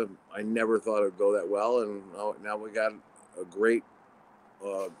that I never thought it would go that well. And now we got a great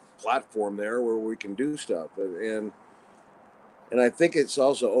platform there where we can do stuff. And I think it's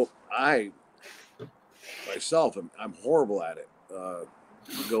also, I myself, I'm horrible at it.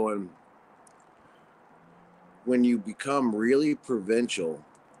 Going, when you become really provincial,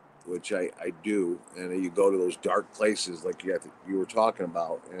 which I do, and you go to those dark places like you were talking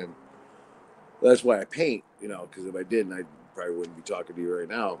about, and that's why I paint, you know, because if I didn't, I probably wouldn't be talking to you right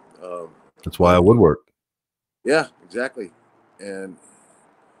now. That's why I woodwork. Yeah, exactly.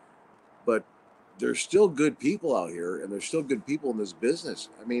 But there's still good people out here, and there's still good people in this business.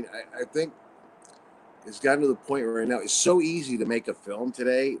 I mean, I think it's gotten to the point right now. It's so easy to make a film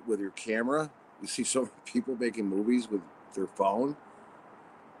today with your camera. You see so many people making movies with their phone,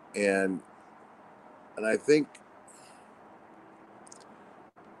 and I think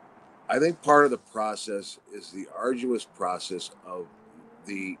part of the process is the arduous process of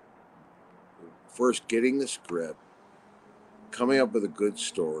the first getting the script, coming up with a good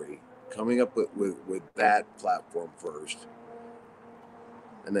story, coming up with that platform first,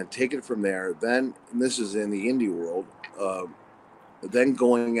 and then take it from there. Then, and this is in the indie world, then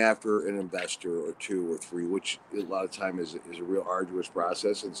going after an investor or two or three, which a lot of time is a real arduous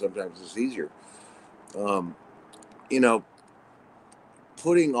process, and sometimes it's easier. You know,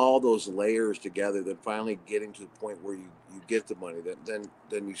 putting all those layers together, then finally getting to the point where you get the money,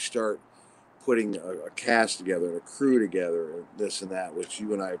 then you start putting a cast together, and a crew together, and this and that, which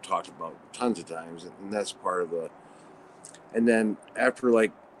you and I have talked about tons of times, and that's part of the. And then after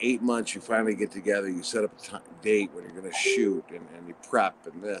like 8 months, you finally get together, you set up a date when you're going to shoot, and you prep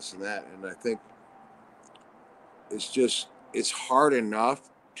and this and that. And I think it's hard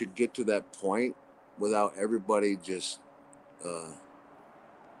enough to get to that point without everybody just, I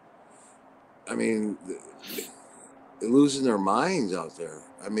mean, they're losing their minds out there.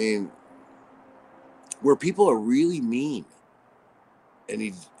 I mean, where people are really mean and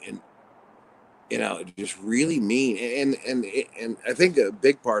you know, just really mean, and I think a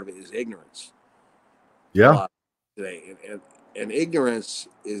big part of it is ignorance. Yeah. Today, and ignorance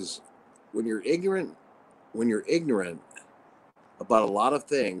is when you're ignorant about a lot of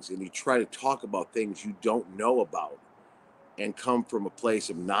things, and you try to talk about things you don't know about, and come from a place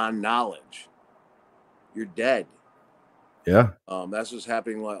of non-knowledge, you're dead. Yeah. That's what's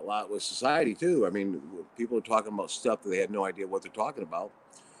happening a lot with society too. I mean, people are talking about stuff that they had no idea what they're talking about,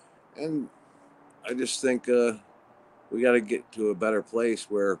 and I just think we got to get to a better place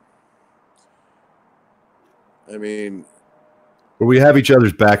where, I mean, where we have each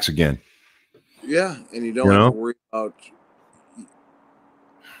other's backs again. Yeah, and you don't have to worry about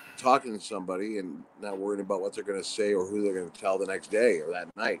talking to somebody and not worrying about what they're going to say or who they're going to tell the next day or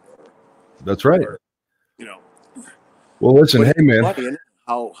that night. That's right. Or, you know. Well, listen, hey man,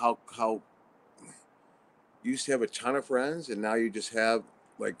 how you used to have a ton of friends, and now you just have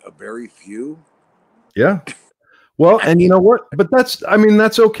like a very few. Yeah. Well, and you know what? But that's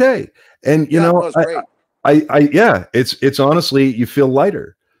okay. And you know, yeah, it's honestly, you feel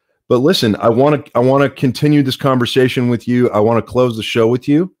lighter. But listen, I want to continue this conversation with you. I want to close the show with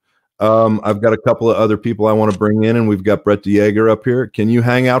you. I've got a couple of other people I want to bring in, and we've got Brett DeJager up here. Can you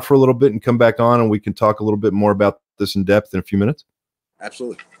hang out for a little bit and come back on, and we can talk a little bit more about this in depth in a few minutes?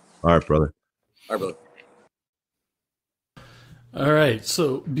 Absolutely. All right, brother. All right, brother. All right.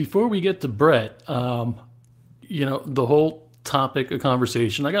 So before we get to Brett, you know, the whole topic of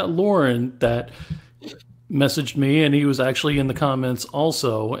conversation, I got Lauren that messaged me, and he was actually in the comments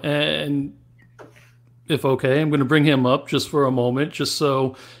also. And if okay, I'm going to bring him up just for a moment, just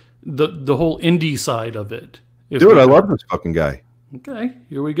so the whole indie side of it. Dude, I love this fucking guy. Okay,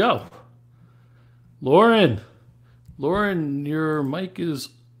 here we go. Lauren, your mic is.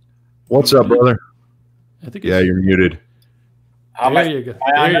 What's up, brother? I think. Yeah, you're muted. There you go.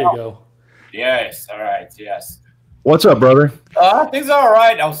 There you go. Yes. All right. Yes. What's up, brother? Things are all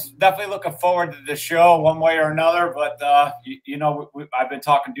right. I was definitely looking forward to the show one way or another, but you know, I've been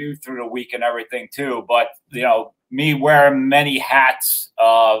talking to you through the week and everything too. But you know, me wearing many hats,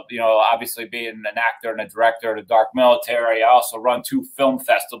 you know, obviously being an actor and a director of the Dark Military. I also run 2 film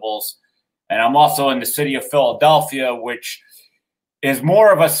festivals, and I'm also in the city of Philadelphia, which is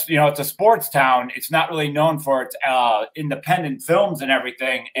more of a, you know, it's a sports town. It's not really known for its independent films and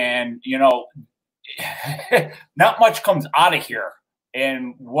everything. And, you know, not much comes out of here.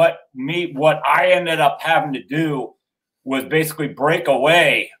 And what I ended up having to do was basically break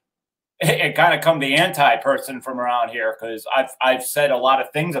away and kind of come the anti-person from around here, because I've said a lot of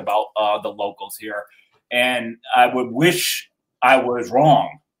things about the locals here, and I would wish I was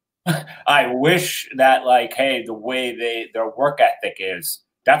wrong. I wish that, like, hey, the way their work ethic is,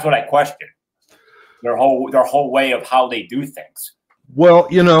 that's what I question. Their whole way of how they do things. Well,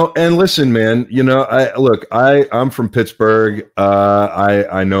 you know, and listen, man, you know, I'm from Pittsburgh.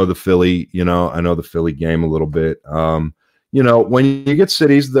 I know the Philly, you know, I know the Philly game a little bit. You know, when you get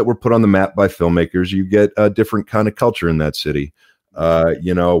cities that were put on the map by filmmakers, you get a different kind of culture in that city.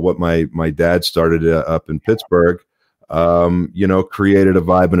 You know, what my dad started up in Pittsburgh, you know, created a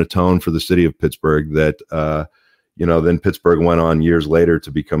vibe and a tone for the city of Pittsburgh that, you know, then Pittsburgh went on years later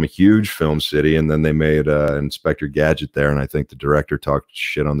to become a huge film city. And then they made Inspector Gadget there. And I think the director talked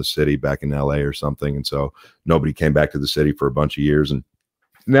shit on the city back in LA or something. And so nobody came back to the city for a bunch of years. And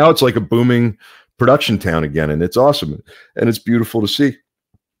now it's like a booming production town again, and it's awesome and it's beautiful to see.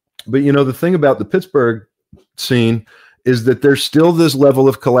 But you know, the thing about the Pittsburgh scene is that there's still this level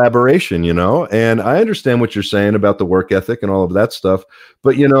of collaboration, you know, and I understand what you're saying about the work ethic and all of that stuff,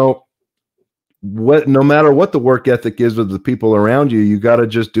 but you know, no matter what the work ethic is of the people around you, you got to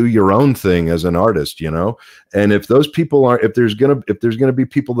just do your own thing as an artist, you know. And if those people aren't, if there's gonna be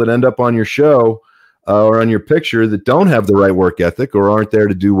people that end up on your show or on your picture that don't have the right work ethic or aren't there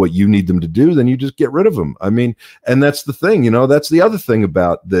to do what you need them to do, then you just get rid of them. I mean, and that's the thing, you know, that's the other thing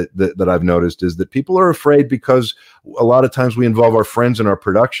about that I've noticed is that people are afraid because a lot of times we involve our friends in our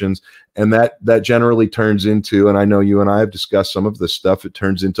productions, and that generally turns into, and I know you and I have discussed some of this stuff, it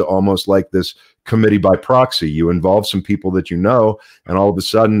turns into almost like this committee by proxy. You involve some people that you know, and all of a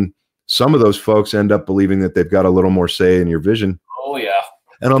sudden some of those folks end up believing that they've got a little more say in your vision. Oh yeah.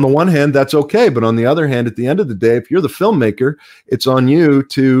 And on the one hand, that's okay. But on the other hand, at the end of the day, if you're the filmmaker, it's on you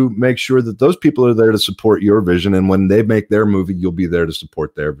to make sure that those people are there to support your vision. And when they make their movie, you'll be there to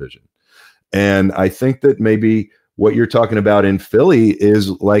support their vision. And I think that maybe what you're talking about in Philly is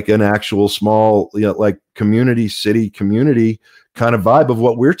like an actual small, you know, like city community kind of vibe of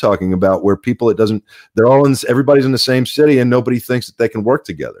what we're talking about, where people, they're all everybody's in the same city and nobody thinks that they can work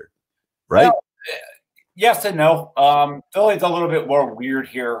together. Right. Well, yes and no. Philly's a little bit more weird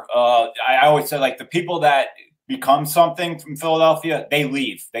here. I always say, like, the people that become something from Philadelphia, they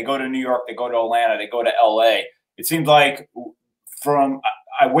leave. They go to New York, they go to Atlanta, they go to LA. It seems like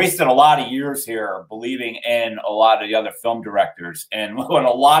I wasted a lot of years here believing in a lot of the other film directors. And what a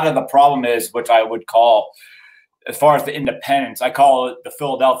lot of the problem is, which I would call, as far as the independence, I call it the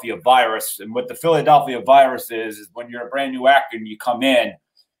Philadelphia virus. And what the Philadelphia virus is when you're a brand new actor and you come in,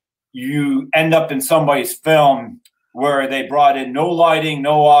 you end up in somebody's film where they brought in no lighting,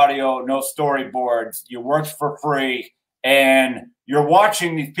 no audio, no storyboards. You worked for free, and you're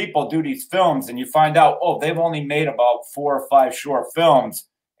watching these people do these films, and you find out, oh, they've only made about 4 or 5 short films.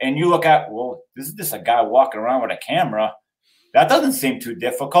 And you look at, well, this is just a guy walking around with a camera. That doesn't seem too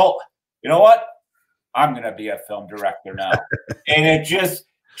difficult. You know what? I'm going to be a film director now. And it just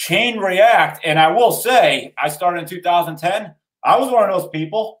chain react. And I will say, I started in 2010. I was one of those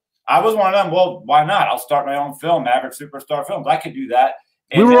people. I was one of them. Well, why not? I'll start my own film, Average Superstar Films. I could do that.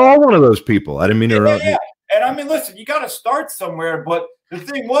 And we were all one of those people. I didn't mean to. Yeah. And I mean, listen, you got to start somewhere. But the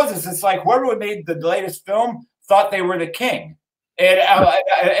thing is it's like whoever made the latest film thought they were the king.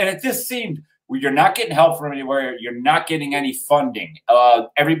 And it just seemed, well, you're not getting help from anywhere. You're not getting any funding.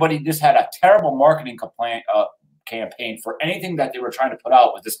 Everybody just had a terrible marketing campaign for anything that they were trying to put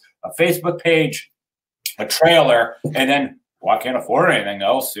out with a Facebook page, a trailer, and then, well, I can't afford anything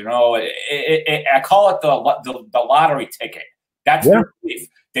else. You know, I call it the lottery ticket. That's their belief.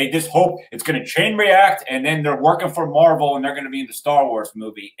 They just hope it's going to chain react, and then they're working for Marvel, and they're going to be in the Star Wars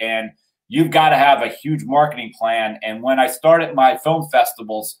movie. And you've got to have a huge marketing plan. And when I started my film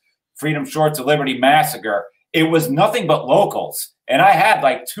festivals, Freedom Shorts of Liberty Massacre, it was nothing but locals. And I had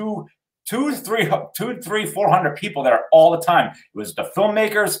like 400 people there all the time. It was the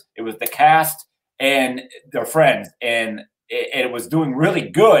filmmakers, it was the cast, and their friends. And it was doing really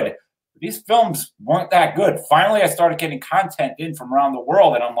good. These films weren't that good. Finally, I started getting content in from around the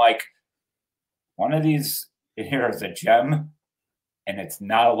world, and I'm like, one of these in here is a gem, and it's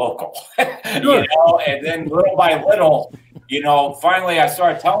not a local. You know, and then little by little, you know, finally I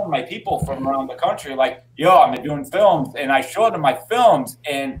started telling my people from around the country, like, yo, I'm doing films, and I showed them my films,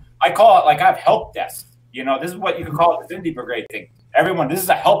 and I call it, like, I have help desk. You know, this is what you can call it, this indie brigade thing. Everyone, this is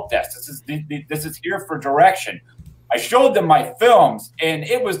a help desk. This is here for direction. I showed them my films, and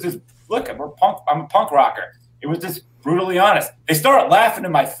it was just, look, I'm a punk rocker. It was just brutally honest. They started laughing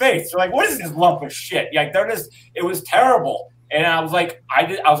in my face. They're like, what is this lump of shit? Like, it was terrible. And I was like,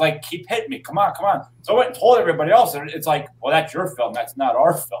 keep hitting me. Come on. So I went and told everybody else. And it's like, well, that's your film. That's not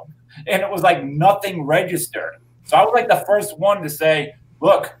our film. And it was like nothing registered. So I was like the first one to say,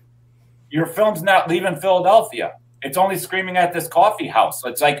 look, your film's not leaving Philadelphia. It's only screaming at this coffee house. So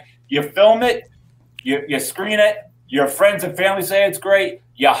it's like, you film it, you screen it, your friends and family say it's great,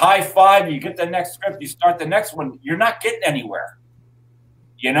 you high five, you get the next script, you start the next one. You're not getting anywhere.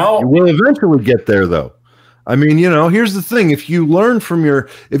 You know? You will eventually get there, though. I mean, you know, here's the thing. If you learn from your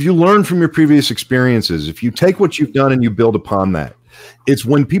previous experiences, if you take what you've done and you build upon that, it's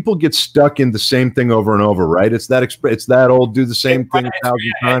when people get stuck in the same thing over and over, right? It's that old do the same thing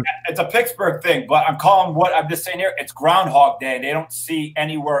 1,000 times. It's a Pittsburgh thing, but I'm calling what I'm just saying here. It's Groundhog Day, and they don't see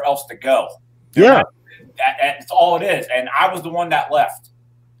anywhere else to go. That's all it is. And I was the one that left.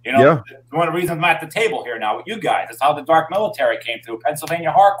 You know, one of the reasons I'm at the table here now with you guys. It's how the Dark Military came through,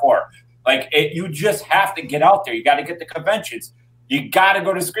 Pennsylvania Hardcore. Like, you just have to get out there. You got to get the conventions. You got to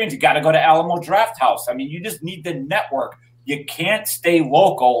go to screens. You got to go to Alamo Draft House. I mean, you just need the network. You can't stay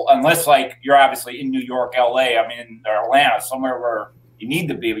local unless, like, you're obviously in New York, LA, I mean, or Atlanta, somewhere where you need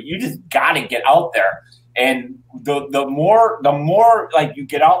to be. But you just got to get out there. And the more like you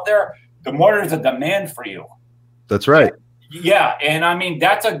get out there, the more there's a demand for you. That's right. Yeah, and I mean,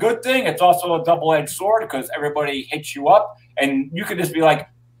 that's a good thing. It's also a double-edged sword because everybody hits you up, and you could just be like,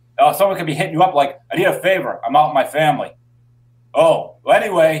 someone could be hitting you up like, I need a favor. I'm out with my family. Oh, well,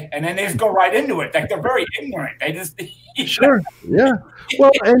 anyway, and then they just go right into it. Like, they're very ignorant. They just sure, yeah.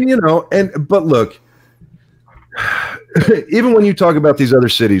 Well, and but look, even when you talk about these other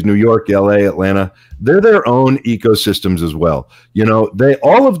cities, New York, LA, Atlanta, they're their own ecosystems as well.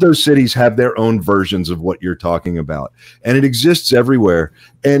 All of those cities have their own versions of what you're talking about, and it exists everywhere.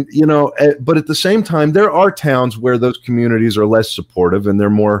 And but at the same time, there are towns where those communities are less supportive, and they're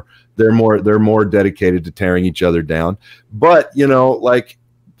more dedicated to tearing each other down. But like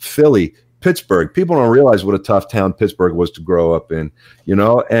Philly, Pittsburgh, people don't realize what a tough town Pittsburgh was to grow up in,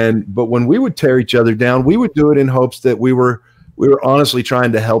 but when we would tear each other down, we would do it in hopes that we were honestly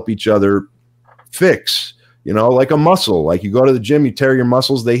trying to help each other fix, like a muscle. Like, you go to the gym, you tear your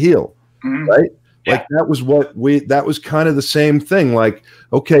muscles, they heal. Mm-hmm. Right? Yeah. Like, that was kind of the same thing. Like,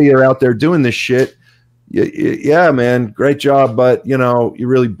 okay, you're out there doing this shit. Yeah, man, great job, but you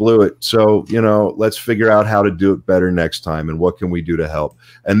really blew it. So let's figure out how to do it better next time, and what can we do to help.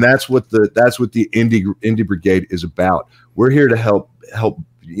 And that's what the Indie Brigade is about. We're here to help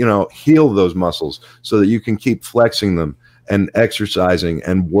heal those muscles so that you can keep flexing them and exercising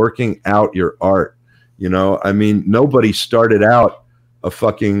and working out your art. I mean, nobody started out a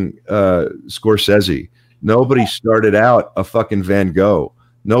fucking Scorsese. Nobody started out a fucking Van Gogh.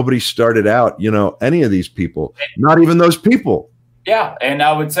 Nobody started out, any of these people, not even those people. Yeah. And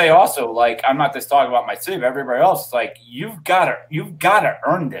I would say also, like, I'm not just talking about my city, but everybody else, like, you've got to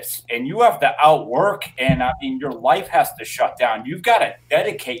earn this, and you have to outwork. And I mean, your life has to shut down. You've got to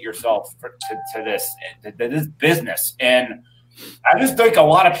dedicate yourself to this business. And I just think a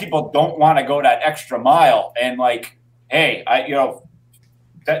lot of people don't want to go that extra mile. And like, hey,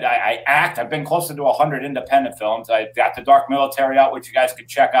 I act. I've been closer to 100 independent films. I got The Dark Military out, which you guys could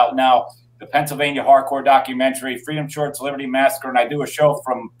check out now. The Pennsylvania Hardcore documentary, Freedom Shorts, Liberty Massacre, and I do a show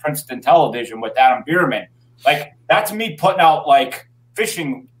from Princeton Television with Adam Bierman. Like, that's me putting out like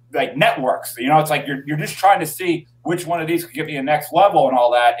fishing like networks. It's like you're just trying to see which one of these could get me the next level and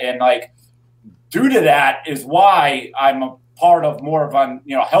all that. And like, due to that is why I'm a part of more of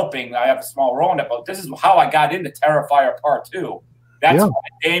helping. I have a small role in it, but this is how I got into Terrifier Part 2. That's why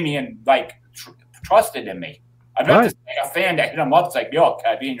Damien trusted in me. I'm not just like a fan that hit him up. It's like, yo,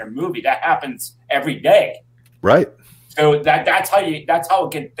 can I be in your movie? That happens every day. Right. So that's how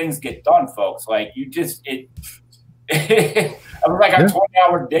things get done, folks. Like, you just I was like on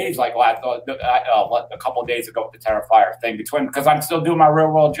 20-hour days like a couple of days ago with the Terrifier thing because I'm still doing my real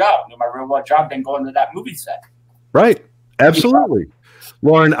world job. Then going to that movie set. Right. Absolutely.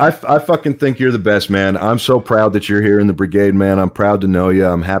 Lauren, I fucking think you're the best, man. I'm so proud that you're here in the brigade, man. I'm proud to know you.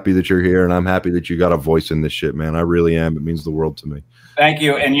 I'm happy that you're here, and I'm happy that you got a voice in this shit, man. I really am. It means the world to me. Thank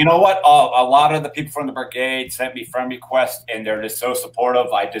you. And you know what? A lot of the people from the brigade sent me friend requests, and they're just so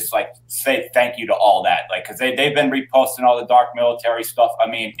supportive. I just like say thank you to all that, like, because they've been reposting all the Dark Military stuff. I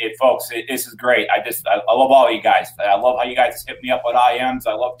mean, folks, this is great. I love all you guys. I love how you guys hit me up with IMs.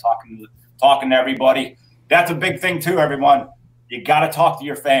 I love talking to everybody. That's a big thing too, everyone. You got to talk to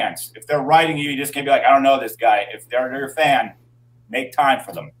your fans. If they're writing you just can't be like, I don't know this guy. If they're your fan, make time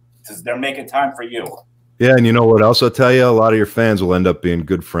for them because they're making time for you. Yeah, and you know what else I'll tell you? A lot of your fans will end up being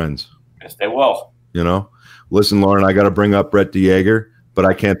good friends. Yes, they will. Listen, Lauren, I got to bring up Brett DeJager, but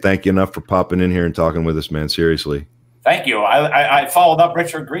I can't thank you enough for popping in here and talking with us, man. Seriously. Thank you. I followed up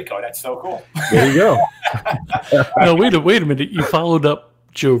Richard Grieco. That's so cool. There you go. No, wait a minute. You followed up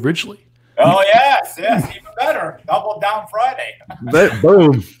Joe Ridgely. Oh, yes, even better. Double down Friday.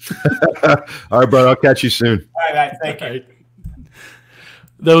 Boom. All right, bro, I'll catch you soon. All right, thank you.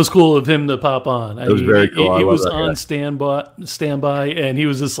 That was cool of him to pop on. It was very cool. He was on standby, and he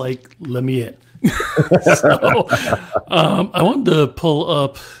was just like, let me in. So, I wanted to pull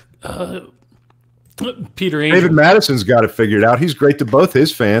up Peter Angel. David Madison's got it figured out. He's great to both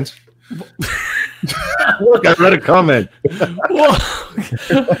his fans. Look, I read a comment.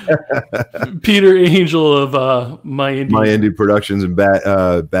 Peter Angel of My Indie Productions and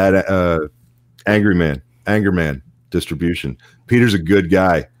Angry Man Distribution. Peter's a good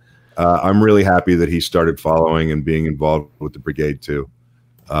guy. I'm really happy that he started following and being involved with the brigade too.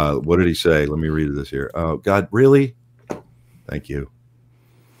 What did he say? Let me read this here. Oh God, really? Thank you.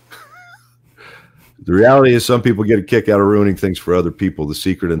 The reality is some people get a kick out of ruining things for other people. The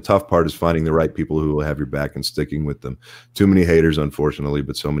secret and tough part is finding the right people who will have your back and sticking with them. Too many haters, unfortunately,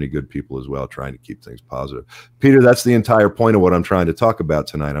 but so many good people as well, trying to keep things positive. Peter, that's the entire point of what I'm trying to talk about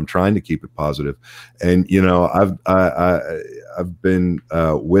tonight. I'm trying to keep it positive. And, you know, I've been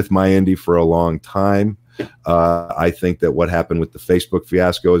with my indie for a long time. I think that what happened with the Facebook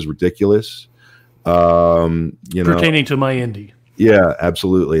fiasco is ridiculous. Pertaining to my indie. Yeah,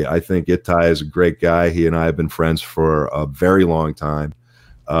 absolutely. I think Itai is a great guy. He and I have been friends for a very long time.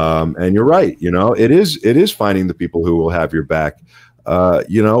 And you're right. You know, it is finding the people who will have your back.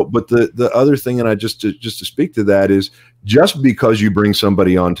 You know, but the other thing, and I just to speak to that, is just because you bring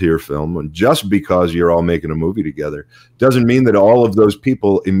somebody onto your film and just because you're all making a movie together doesn't mean that all of those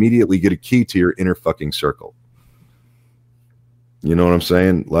people immediately get a key to your inner fucking circle. You know what I'm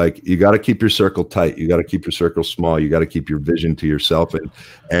saying? Like, you got to keep your circle tight. You got to keep your circle small. You got to keep your vision to yourself.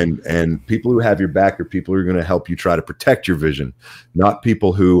 And people who have your back are people who are going to help you try to protect your vision, not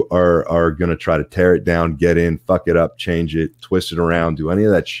people who are going to try to tear it down, get in, fuck it up, change it, twist it around, do any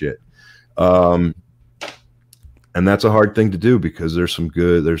of that shit. And that's a hard thing to do because there's some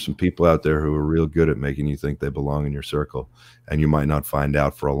people out there who are real good at making you think they belong in your circle, and you might not find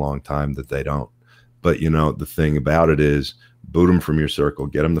out for a long time that they don't. But you know, the thing about it is, boot them from your circle,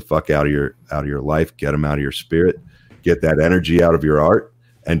 get them the fuck out of your life, get them out of your spirit, get that energy out of your art,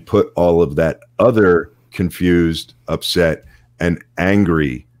 and put all of that other confused, upset, and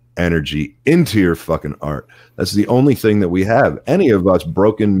angry energy into your fucking art. That's the only thing that we have. Any of us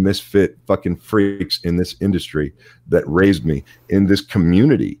broken, misfit fucking freaks in this industry that raised me, in this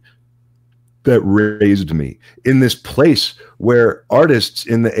community that raised me, in this place where artists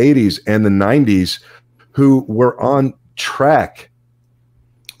in the 80s and the 90s who were on track.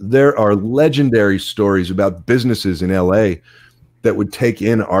 There are legendary stories about businesses in LA that would take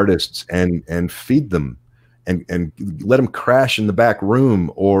in artists and feed them and let them crash in the back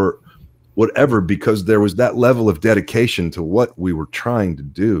room or whatever, because there was that level of dedication to what we were trying to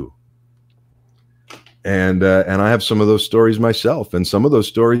do. And I have some of those stories myself, and some of those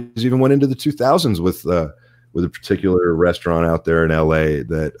stories even went into the 2000s with a particular restaurant out there in LA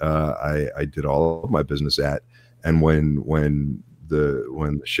that I did all of my business at. And when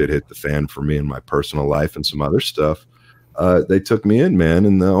the shit hit the fan for me in my personal life and some other stuff, they took me in, man.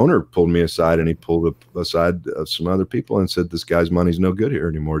 And the owner pulled me aside, and he pulled aside some other people and said, "This guy's money's no good here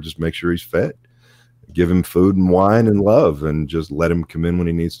anymore. Just make sure he's fed. Give him food and wine and love, and just let him come in when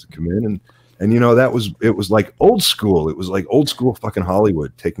he needs to come in." And you know, it was like old school. It was like old school fucking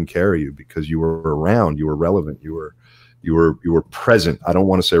Hollywood taking care of you because you were around, you were relevant, you were present. I don't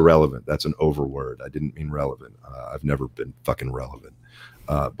want to say relevant. That's an overword. I didn't mean relevant. I've never been fucking relevant,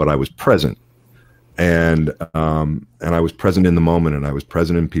 but I was present, and I was present in the moment, and I was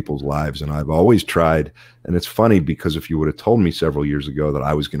present in people's lives. And I've always tried. And it's funny because if you would have told me several years ago that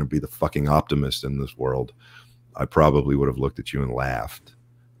I was going to be the fucking optimist in this world, I probably would have looked at you and laughed.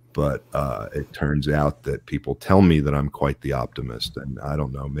 But it turns out that people tell me that I'm quite the optimist, and I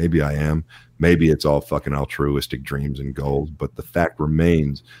don't know, maybe I am, maybe it's all fucking altruistic dreams and goals, but the fact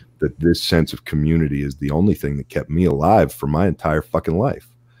remains that this sense of community is the only thing that kept me alive for my entire fucking life.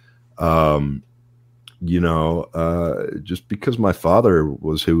 You know, just because my father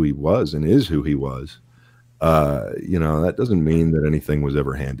was who he was and is who he was, you know, that doesn't mean that anything was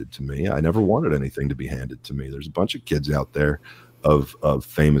ever handed to me. I never wanted anything to be handed to me. There's a bunch of kids out there of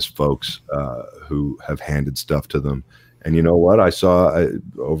famous folks who have handed stuff to them. And you know what?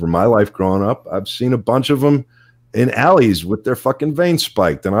 Over my life growing up, I've seen a bunch of them in alleys with their fucking veins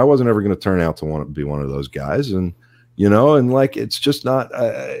spiked. And I wasn't ever going to turn out to want to be one of those guys. And, you know, and like, it's just not,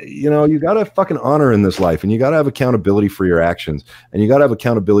 you know, you got to fucking honor in this life, and you got to have accountability for your actions, and you got to have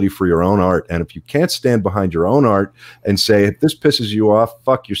accountability for your own art. And if you can't stand behind your own art and say, if this pisses you off,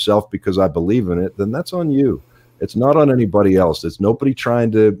 fuck yourself because I believe in it, then that's on you. It's not on anybody else. It's nobody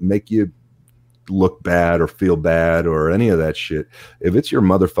trying to make you look bad or feel bad or any of that shit. If it's your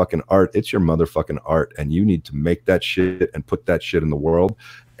motherfucking art, it's your motherfucking art, and you need to make that shit and put that shit in the world.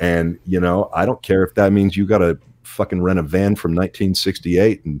 And, you know, I don't care if that means you got to fucking rent a van from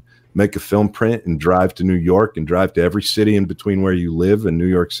 1968 and make a film print and drive to New York and drive to every city in between where you live in New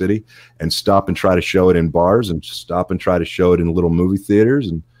York City and stop and try to show it in bars and stop and try to show it in little movie theaters.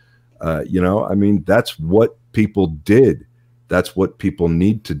 And, you know, I mean, that's what people did. That's what people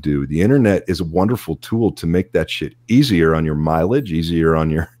need to do. The internet is a wonderful tool to make that shit easier on your mileage, easier on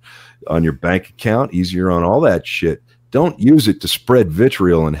your bank account, easier on all that shit. Don't use it to spread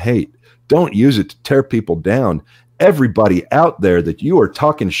vitriol and hate. Don't use it to tear people down. Everybody out there that you are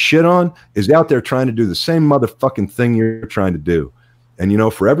talking shit on is out there trying to do the same motherfucking thing you're trying to do. And, you know,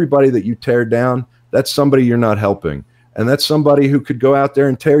 for everybody that you tear down, that's somebody you're not helping. And that's somebody who could go out there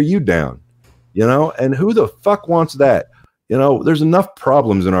and tear you down, you know? And who the fuck wants that? You know, there's enough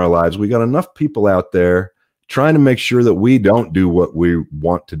problems in our lives. We got enough people out there trying to make sure that we don't do what we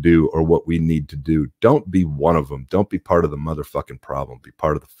want to do or what we need to do. Don't be one of them. Don't be part of the motherfucking problem. Be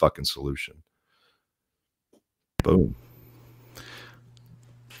part of the fucking solution. Boom.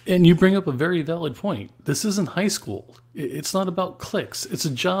 And you bring up a very valid point. This isn't high school. It's not about clicks. It's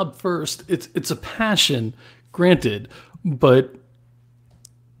a job first. It's a passion, granted, but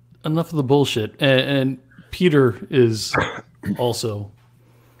enough of the bullshit. And Peter is also...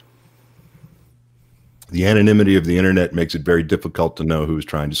 The anonymity of the internet makes it very difficult to know who's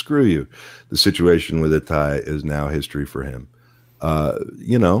trying to screw you. The situation with Itai is now history for him.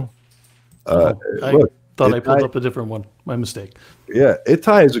 You know, I look, thought I pulled up a different one. My mistake. Yeah,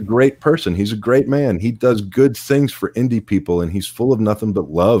 Itai is a great person. He's a great man. He does good things for indie people, and he's full of nothing but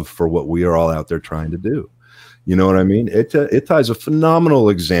love for what we are all out there trying to do. You know what I mean? Itai is a phenomenal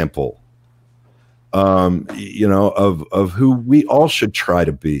example, you know, of who we all should try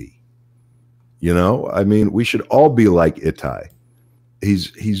to be. You know, I mean, we should all be like Itai.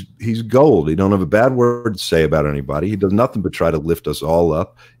 He's gold. He don't have a bad word to say about anybody. He does nothing but try to lift us all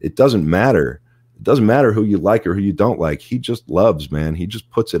up. It doesn't matter. It doesn't matter who you like or who you don't like. He just loves, man. He just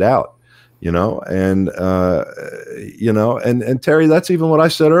puts it out, you know. And you know, and Terry, that's even what I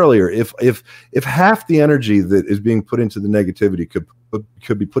said earlier. If half the energy that is being put into the negativity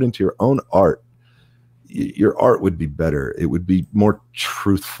could be put into your own art, your art would be better. It would be more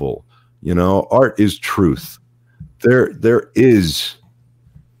truthful. You know, art is truth. There is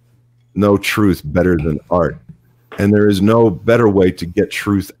no truth better than art. And there is no better way to get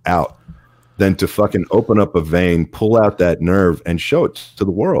truth out than to fucking open up a vein, pull out that nerve, and show it to the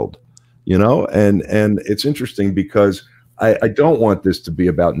world. You know, and it's interesting because I don't want this to be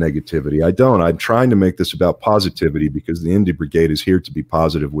about negativity. I don't. I'm trying to make this about positivity because the Indie Brigade is here to be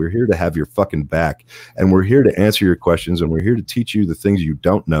positive. We're here to have your fucking back. And we're here to answer your questions. And we're here to teach you the things you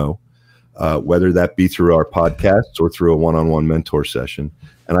don't know. Whether that be through our podcasts or through a one-on-one mentor session.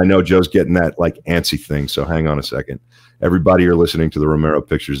 And I know Joe's getting that like antsy thing, so hang on a second. Everybody, you're listening to the Romero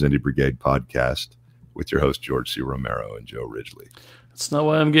Pictures Indie Brigade podcast with your host, George C. Romero and Joe Ridgely. That's not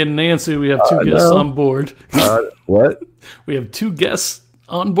why I'm getting antsy. We have two guests on board. What? We have two guests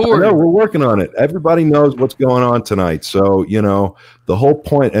on board. No, we're working on it. Everybody knows what's going on tonight. So, you know, the whole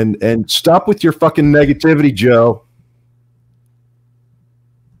point, and stop with your fucking negativity, Joe.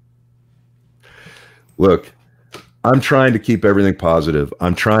 Look, I'm trying to keep everything positive.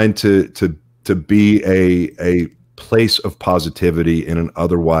 I'm trying to be a place of positivity in an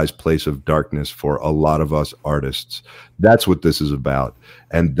otherwise place of darkness for a lot of us artists. That's what this is about.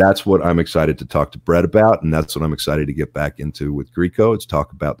 And that's what I'm excited to talk to Brett about. And that's what I'm excited to get back into with Grieco. It's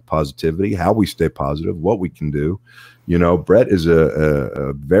talk about the positivity, how we stay positive, what we can do. You know, Brett is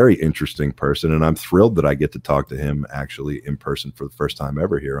a very interesting person, and I'm thrilled that I get to talk to him actually in person for the first time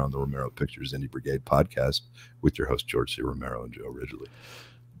ever here on the Romero Pictures Indie Brigade podcast with your host, George C. Romero and Joe Ridgely.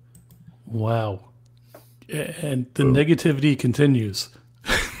 Wow. And the negativity continues.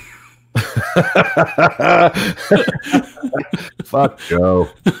 Fuck Joe.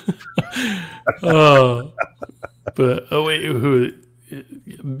 Wait,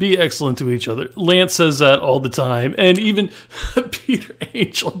 be excellent to each other. Lance says that all the time, and even Peter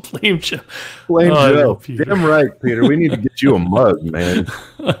Angel blame Joe. Blame Joe. Damn right, Peter. We need to get you a mug, man.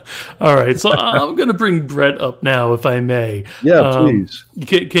 All right, so I'm going to bring Brett up now, if I may. Yeah, please.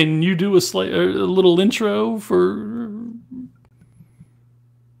 Can you do a little intro for?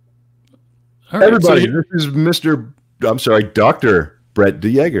 All right, everybody? So this is Dr. Brett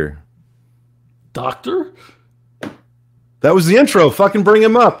DeJager. Doctor? That was the intro. Fucking bring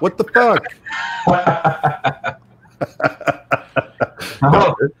him up. What the fuck?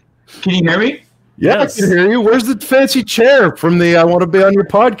 Hello. Can you hear me? Yeah, yes. I can hear you. Where's the fancy chair from the I want to be on your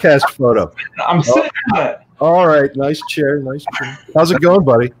podcast photo? I'm sitting on it. All right. Nice chair. Nice chair. How's it going,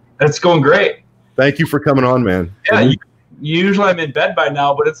 buddy? It's going great. Thank you for coming on, man. Yeah, usually I'm in bed by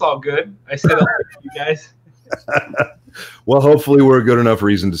now, but it's all good. I stayed up with you guys. Well, hopefully we're a good enough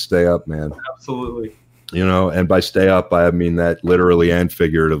reason to stay up, man. Absolutely. You know, and by stay up, I mean that literally and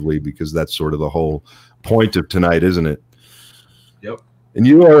figuratively, because that's sort of the whole point of tonight, isn't it? Yep. And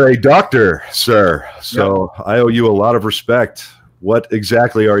you are a doctor, sir. So yep. I owe you a lot of respect. What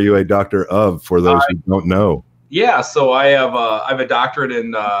exactly are you a doctor of, for those who don't know? Yeah, so I have a doctorate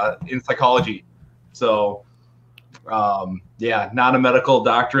in psychology. So, not a medical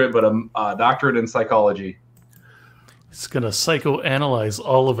doctorate, but a doctorate in psychology. It's going to psychoanalyze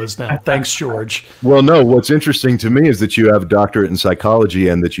all of us now. Thanks, George. Well, no, what's interesting to me is that you have a doctorate in psychology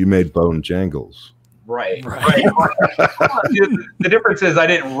and that you made bone jangles. Right. Right. The difference is I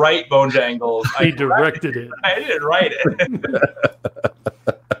didn't write Bojangles. He directed it. I didn't write it.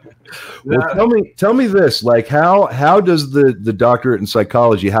 Well, tell me this, like how does the doctorate in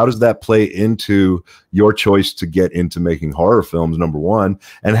psychology, how does that play into your choice to get into making horror films, number one,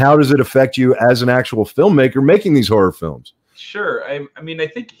 and how does it affect you as an actual filmmaker making these horror films? Sure. I mean, I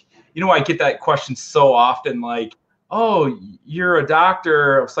think, I get that question so often, like, oh, you're a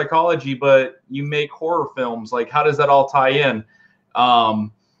doctor of psychology, but you make horror films. Like, how does that all tie in?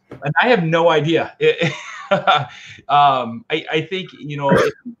 And I have no idea. I think,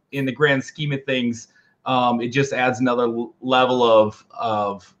 in the grand scheme of things, it just adds another level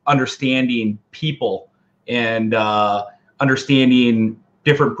of understanding people and understanding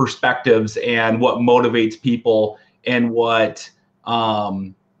different perspectives and what motivates people and what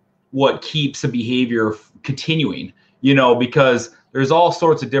keeps a behavior continuing, because there's all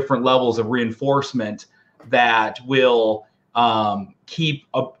sorts of different levels of reinforcement that will keep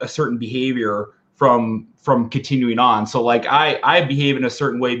a certain behavior from continuing on. So like I behave in a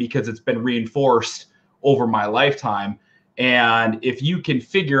certain way because it's been reinforced over my lifetime. And if you can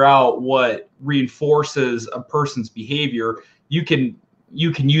figure out what reinforces a person's behavior, you can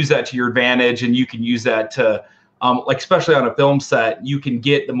use that to your advantage, and you can use that to like, especially on a film set, you can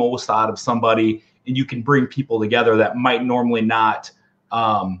get the most out of somebody, and you can bring people together that might normally not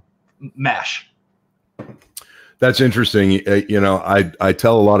mesh. That's interesting. I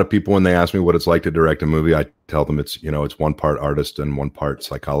tell a lot of people when they ask me what it's like to direct a movie, I tell them it's one part artist and one part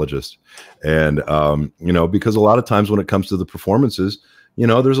psychologist. And, because a lot of times when it comes to the performances,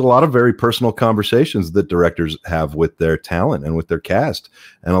 there's a lot of very personal conversations that directors have with their talent and with their cast.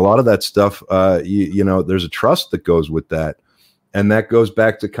 And a lot of that stuff, there's a trust that goes with that. And that goes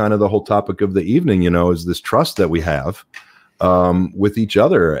back to kind of the whole topic of the evening, is this trust that we have with each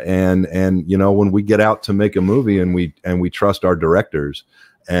other. And when we get out to make a movie and we trust our directors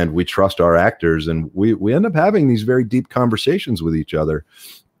and we trust our actors, and we end up having these very deep conversations with each other.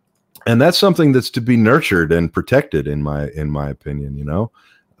 And that's something that's to be nurtured and protected in my opinion,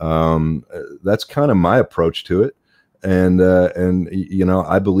 that's kind of my approach to it. And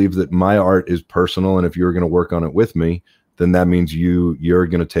I believe that my art is personal. And if you're going to work on it with me, then that means you're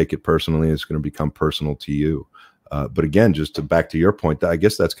going to take it personally. It's going to become personal to you. But again, back to your point, I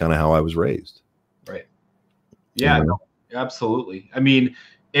guess that's kind of how I was raised. Right. Yeah, no, absolutely. I mean,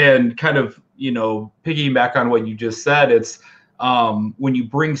 and kind of, piggyback on what you just said, it's when you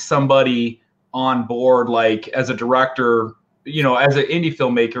bring somebody on board, like as a director, as an indie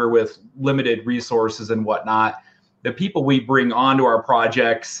filmmaker with limited resources and whatnot, the people we bring onto our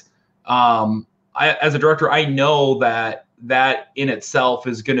projects, as a director, I know that in itself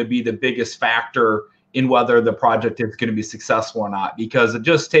is going to be the biggest factor in whether the project is going to be successful or not, because it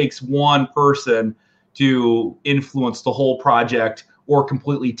just takes one person to influence the whole project or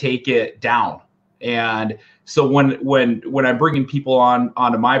completely take it down. And so when I'm bringing people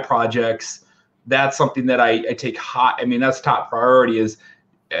onto my projects, that's something that I take hot. I mean, that's top priority is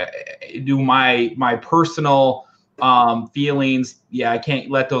do my personal feelings. Yeah, I can't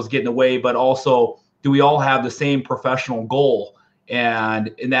let those get in the way, but also do we all have the same professional goal?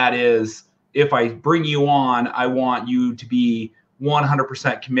 And that is, if I bring you on, I want you to be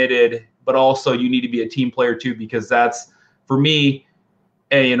 100% committed, but also you need to be a team player too, because that's for me,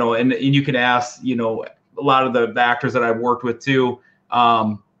 and you can ask, a lot of the actors that I've worked with too.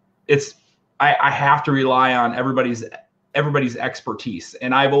 I have to rely on everybody's expertise.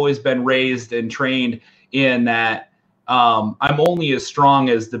 And I've always been raised and trained in that. I'm only as strong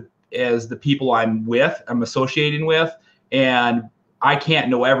as the people I'm associating with, and I can't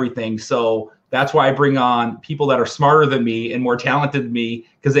know everything. So that's why I bring on people that are smarter than me and more talented than me,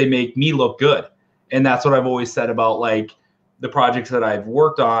 because they make me look good. And that's what I've always said about like the projects that I've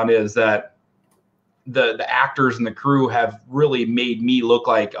worked on, is that the actors and the crew have really made me look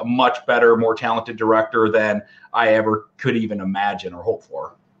like a much better, more talented director than I ever could even imagine or hope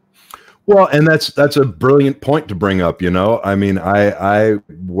for. Well, and that's a brilliant point to bring up. I mean, I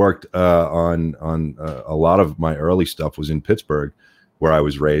worked on a lot of my early stuff was in Pittsburgh, where I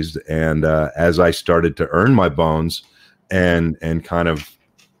was raised, and as I started to earn my bones and kind of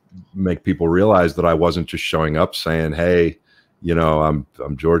make people realize that I wasn't just showing up saying, "Hey, I'm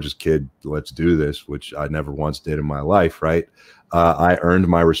George's kid, let's do this," which I never once did in my life. Right? I earned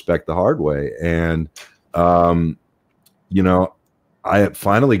my respect the hard way, and I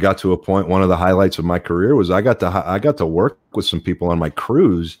finally got to a point. One of the highlights of my career was I got to work with some people on my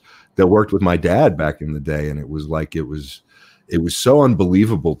crews that worked with my dad back in the day, and it was so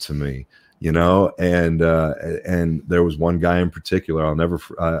unbelievable to me, and there was one guy in particular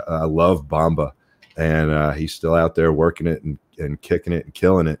I love Bamba, and he's still out there working it and kicking it and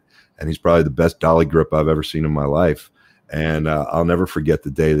killing it. And he's probably the best dolly grip I've ever seen in my life. And I'll never forget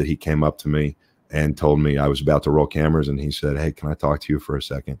the day that he came up to me and told me I was about to roll cameras, and he said, "Hey, can I talk to you for a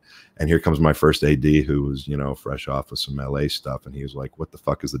second?" And here comes my first AD, who was, you know, fresh off of some LA stuff, and he was like, "What the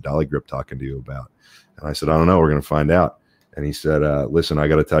fuck is the dolly grip talking to you about?" And I said, "I don't know. We're going to find out." And he said, "Listen, I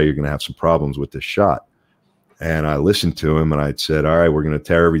got to tell you, you're going to have some problems with this shot." And I listened to him, and I said, "All right, we're going to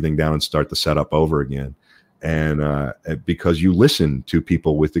tear everything down and start the setup over again." And because you listen to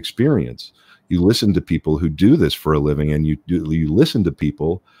people with experience, you listen to people who do this for a living, and you listen to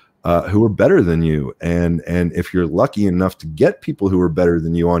people who are better than you. And if you're lucky enough to get people who are better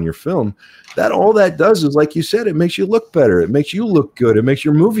than you on your film, that all that does is, like you said, it makes you look better. It makes you look good. It makes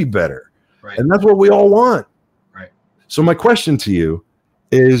your movie better. Right. And that's what we all want. Right. So my question to you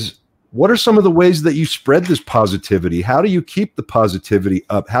is, what are some of the ways that you spread this positivity? How do you keep the positivity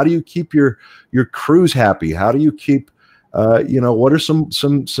up? How do you keep your crews happy? How do you keep, what are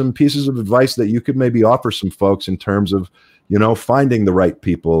some pieces of advice that you could maybe offer some folks in terms of, you know, finding the right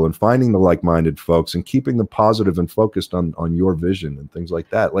people and finding the like-minded folks and keeping them positive and focused on your vision and things like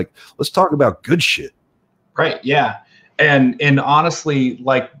that? Like, let's talk about good shit. Right. Yeah. And honestly,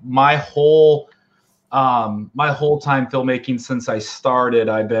 like my whole time filmmaking since I started,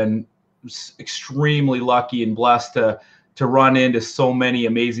 I've been extremely lucky and blessed to run into so many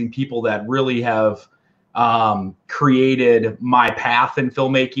amazing people that really have created my path in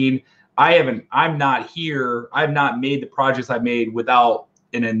filmmaking. I've not made the projects I've made without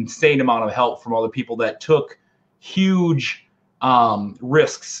an insane amount of help from other people that took huge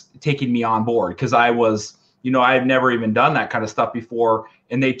risks taking me on board. Cause I was, I've never even done that kind of stuff before.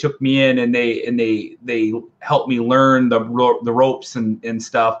 And they took me in and they helped me learn the ropes and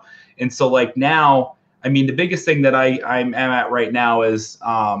stuff. And so like now, I mean, the biggest thing that I'm at right now is,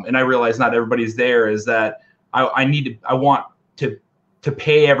 and I realize not everybody's there, is that I want to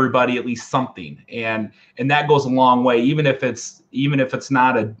pay everybody at least something. And that goes a long way, even if it's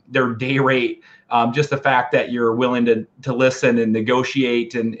not their day rate, just the fact that you're willing to listen and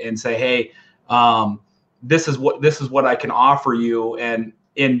negotiate and say, hey, this is what I can offer you. And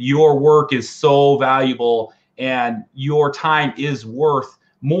your work is so valuable and your time is worth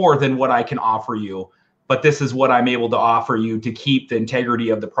more than what I can offer you. But this is what I'm able to offer you to keep the integrity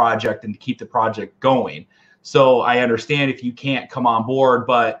of the project and to keep the project going. So I understand if you can't come on board,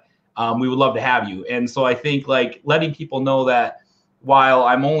 but we would love to have you. And so I think like letting people know that while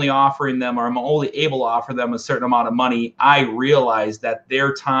I'm only offering them, or I'm only able to offer them a certain amount of money, I realize that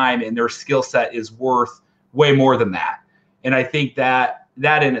their time and their skill set is worth way more than that. And I think that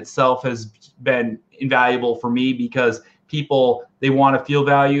in itself has been invaluable for me, because people, they want to feel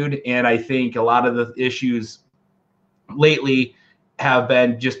valued. And I think a lot of the issues lately have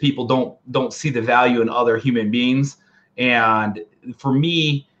been just people don't see the value in other human beings. And for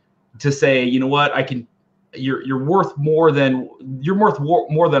me to say, you know what, you're worth more than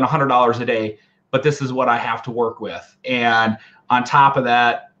 $100 a day, but this is what I have to work with. And on top of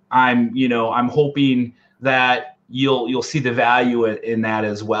that, I'm hoping that you'll see the value in that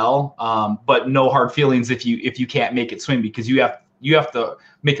as well. But no hard feelings if you can't make it swing, because you have to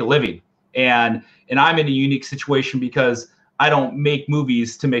make a living. And I'm in a unique situation because I don't make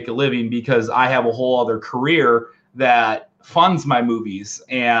movies to make a living, because I have a whole other career that funds my movies.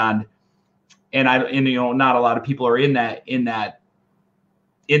 And not a lot of people are in that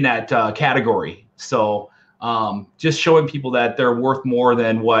category. So just showing people that they're worth more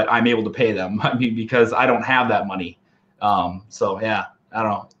than what I'm able to pay them. I mean, because I don't have that money. So yeah, I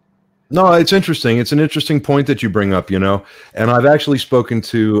don't know. No, it's interesting. It's an interesting point that you bring up, and I've actually spoken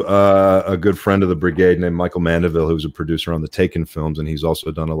to a good friend of the brigade named Michael Mandeville, who's a producer on the Taken films, and he's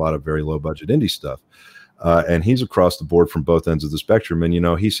also done a lot of very low budget indie stuff. And he's across the board from both ends of the spectrum. And,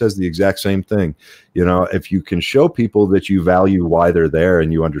 he says the exact same thing. If you can show people that you value why they're there,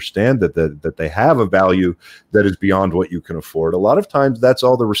 and you understand that they have a value that is beyond what you can afford, a lot of times that's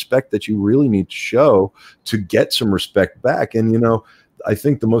all the respect that you really need to show to get some respect back. And, I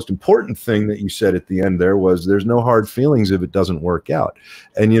think the most important thing that you said at the end there was there's no hard feelings if it doesn't work out.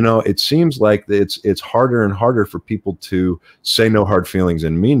 And, it seems like it's harder and harder for people to say no hard feelings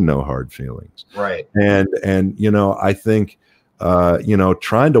and mean no hard feelings. Right. And I think,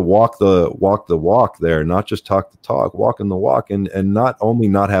 trying to walk the walk there, not just talk the talk, walking the walk, and not only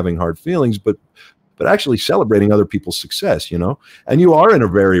not having hard feelings, but actually celebrating other people's success, and you are in a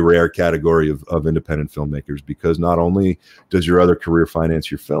very rare category of independent filmmakers, because not only does your other career finance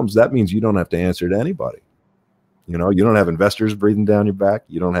your films, that means you don't have to answer to anybody. You don't have investors breathing down your back.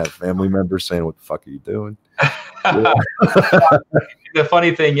 You don't have family members saying, what the fuck are you doing? The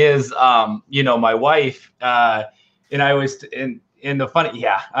funny thing is, my wife and I was in the funny.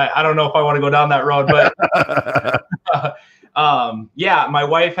 Yeah, I don't know if I want to go down that road, but yeah, my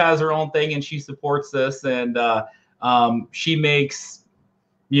wife has her own thing and she supports this, and she makes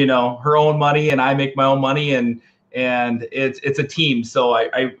her own money and I make my own money, and it's a team. So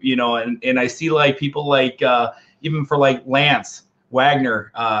I and I see like people like even for like Lance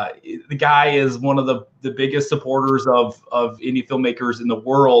Wagner, the guy is one of the biggest supporters of indie filmmakers in the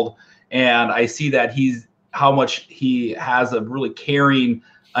world, and I see that how much he has a really caring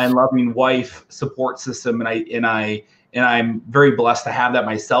and loving wife support system, and I'm very blessed to have that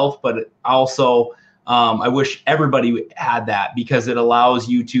myself. But also, I wish everybody had that, because it allows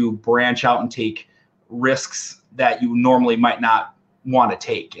you to branch out and take risks that you normally might not want to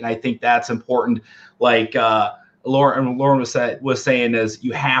take, and I think that's important. Like Lauren was saying, is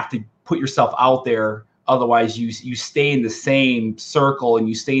you have to put yourself out there, otherwise you stay in the same circle and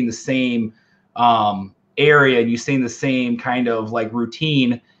you stay in the same area and you stay in the same kind of like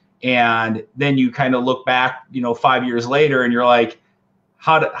routine, and then you kind of look back 5 years later and you're like,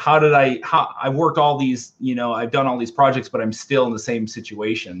 how I worked all these, I've done all these projects, but I'm still in the same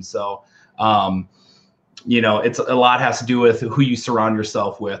situation. So it's a lot has to do with who you surround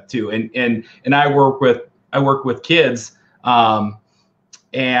yourself with too, and I work with kids, and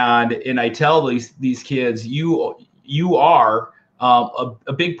I tell these kids, you are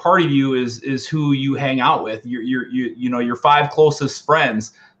a big part of you is who you hang out with. Your 5 closest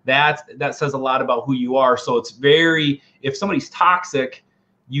friends. That says a lot about who you are. So it's if somebody's toxic,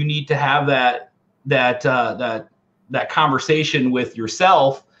 you need to have that conversation with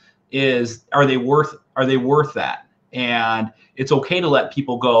yourself. Are they worth that? And it's okay to let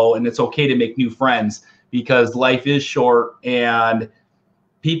people go, and it's okay to make new friends, because life is short, and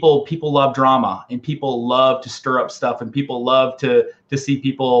people love drama, and people love to stir up stuff, and people love to see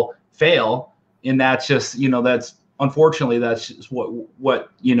people fail. And that's just, unfortunately, that's just what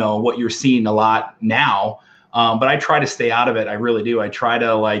you're seeing a lot now. But I try to stay out of it. I really do. I try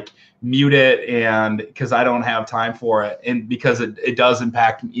to mute it, and because I don't have time for it, and because it does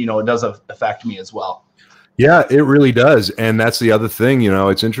impact, it does affect me as well. Yeah, it really does. And that's the other thing,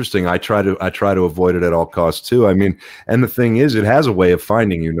 it's interesting. I try to avoid it at all costs too. I mean, and the thing is, it has a way of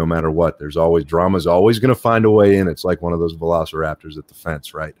finding you no matter what. Drama's always going to find a way in. It's like one of those velociraptors at the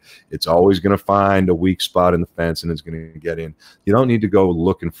fence, right? It's always going to find a weak spot in the fence and it's going to get in. You don't need to go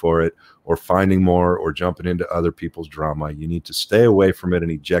looking for it or finding more or jumping into other people's drama. You need to stay away from it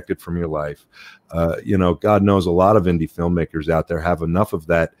and eject it from your life. God knows a lot of indie filmmakers out there have enough of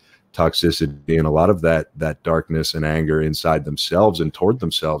that toxicity and a lot of that darkness and anger inside themselves and toward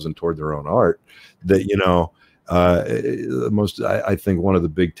their own art that I think one of the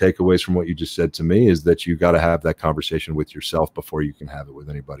big takeaways from what you just said to me is that you got to have that conversation with yourself before you can have it with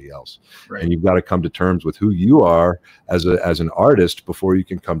anybody else. Right. And you've got to come to terms with who you are as an artist before you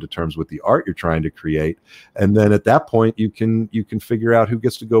can come to terms with the art you're trying to create. And then at that point you can figure out who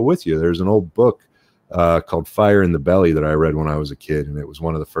gets to go with you. There's an old book called Fire in the Belly that I read when I was a kid, and it was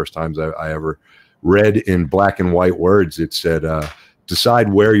one of the first times I ever read in black and white words. It said,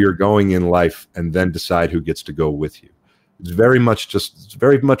 decide where you're going in life and then decide who gets to go with you. It's very much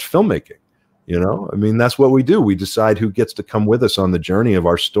filmmaking, I mean, that's what we do. We decide who gets to come with us on the journey of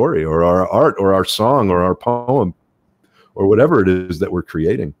our story or our art or our song or our poem or whatever it is that we're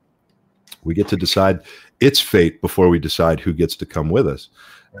creating. We get to decide its fate before we decide who gets to come with us.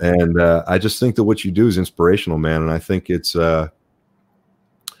 And I just think that what you do is inspirational, man. And I think it's, I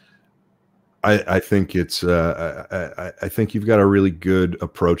think you've got a really good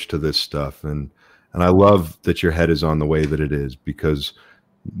approach to this stuff, and I love that your head is on the way that it is, because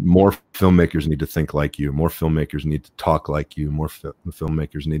more filmmakers need to think like you. More filmmakers need to talk like you. More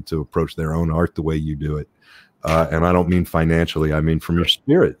filmmakers need to approach their own art the way you do it. And I don't mean financially. I mean from your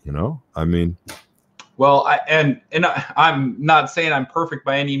spirit. I mean. Well, I'm not saying I'm perfect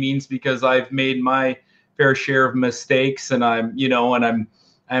by any means, because I've made my fair share of mistakes, and I'm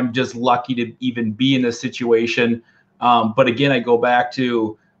just lucky to even be in this situation. But again, I go back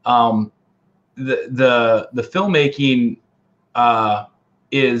to the filmmaking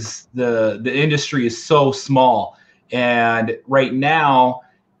is the industry is so small, and right now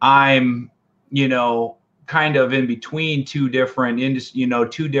I'm kind of in between two different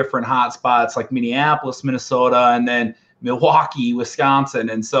hot spots, like Minneapolis, Minnesota, and then Milwaukee, Wisconsin.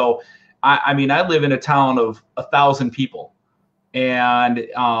 And so, I live in a town of 1,000 people, and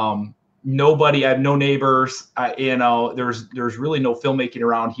nobody. I have no neighbors. There's really no filmmaking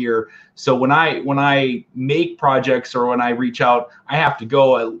around here. So when I make projects or when I reach out, I have to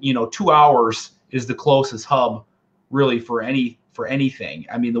go. 2 hours is the closest hub really for anything.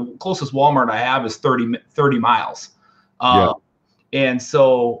 I mean, the closest Walmart I have is 30 miles. Yeah. And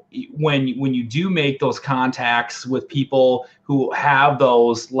so when you do make those contacts with people who have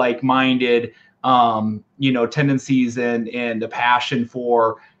those like-minded, tendencies and a passion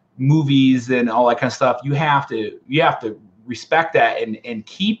for movies and all that kind of stuff, you have to respect that and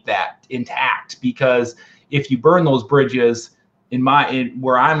keep that intact, because if you burn those bridges in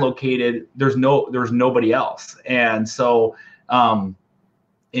where I'm located, there's nobody else. And so, and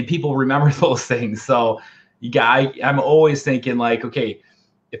people remember those things. So I'm always thinking like, okay,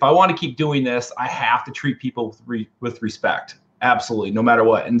 if I want to keep doing this, I have to treat people with respect. Absolutely. No matter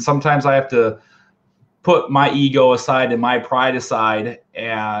what. And sometimes I have to put my ego aside and my pride aside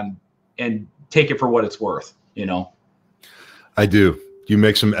and take it for what it's worth, I do. You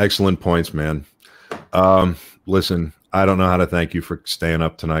make some excellent points, man. Listen, I don't know how to thank you for staying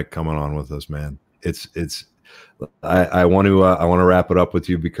up tonight, coming on with us, man. I want to wrap it up with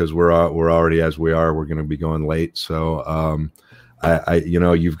you because we're already, as we are, we're going to be going late. So,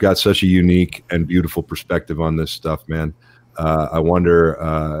 you've got such a unique and beautiful perspective on this stuff, man. I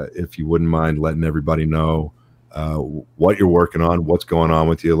wonder if you wouldn't mind letting everybody know what you're working on, what's going on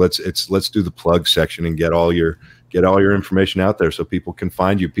with you. Let's do the plug section and get all your information out there so people can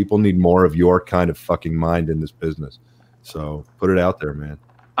find you. People need more of your kind of fucking mind in this business. So put it out there, man.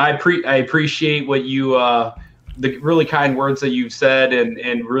 I appreciate what you the really kind words that you've said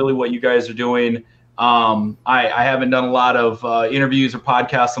and really what you guys are doing. I haven't done a lot of interviews or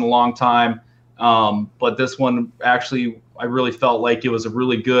podcasts in a long time, but this one actually I really felt like it was a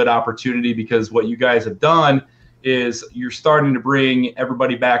really good opportunity, because what you guys have done is you're starting to bring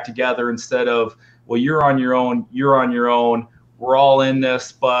everybody back together instead of, well, you're on your own, we're all in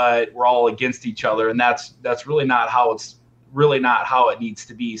this, but we're all against each other, and that's really not how it needs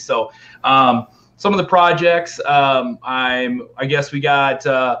to be. So some of the projects, I got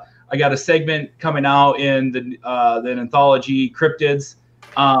a segment coming out in the anthology Cryptids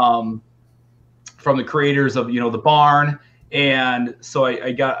from the creators of The Barn, and so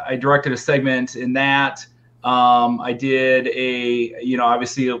I directed a segment in that. I did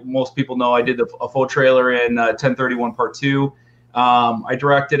obviously most people know I did a full trailer in 1031 Part 2. I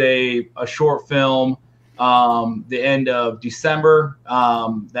directed a short film the end of December.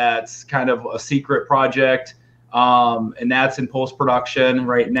 That's kind of a secret project, and that's in post-production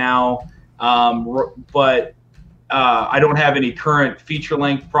right now. But I don't have any current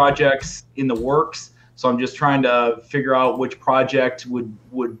feature-length projects in the works, so I'm just trying to figure out which project would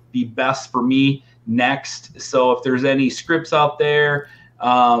be best for me next. So if there's any scripts out there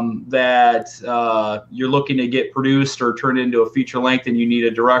that you're looking to get produced or turned into a feature-length and you need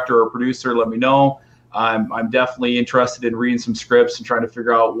a director or a producer, let me know. I'm definitely interested in reading some scripts and trying to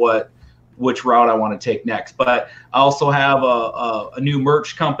figure out which route I want to take next. But I also have a new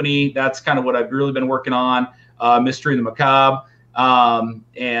merch company. That's kind of what I've really been working on, Mystery and the Macabre.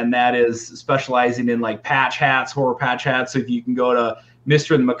 And that is specializing in like patch hats, horror patch hats. So if you can go to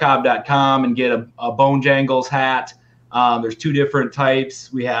mysteryandthemacabre.com and get a Bone Jangles hat. There's 2 different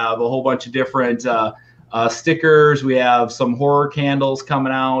types. We have a whole bunch of different stickers. We have some horror candles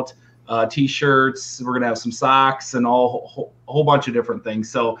coming out. T-shirts. We're gonna have some socks and a whole bunch of different things.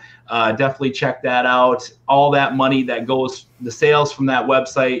 So definitely check that out. All that money that goes, the sales from that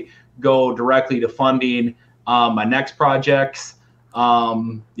website go directly to funding my next projects.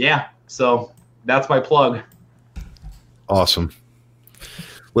 So that's my plug. Awesome.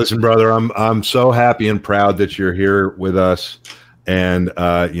 Listen, brother, I'm so happy and proud that you're here with us. And,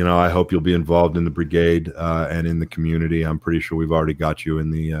 I hope you'll be involved in the brigade and in the community. I'm pretty sure we've already got you in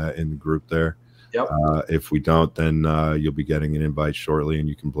the group there. Yep. If we don't, then you'll be getting an invite shortly, and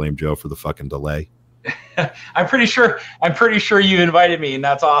you can blame Joe for the fucking delay. I'm pretty sure you invited me, and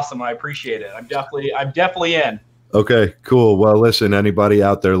that's awesome. I appreciate it. I'm definitely in. Okay, cool. Well, listen, anybody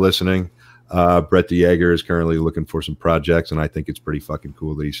out there listening, Brett DeJager is currently looking for some projects, and I think it's pretty fucking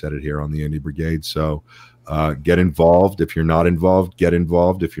cool that he said it here on the Indie Brigade. So get involved. If you're not involved, get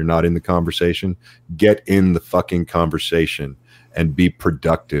involved. If you're not in the conversation, get in the fucking conversation and be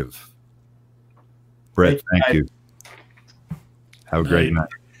productive. Brett, thank you. Have a great night.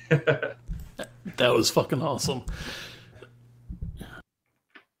 That was fucking awesome.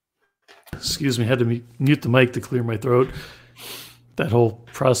 Excuse me, I had to mute the mic to clear my throat. That whole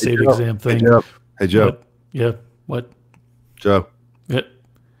prostate exam thing. Hey, Joe. What? Joe. Yeah.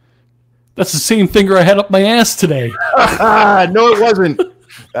 That's the same finger I had up my ass today. No, it wasn't.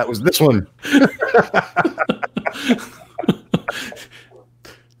 That was this one.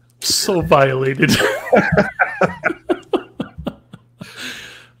 So violated.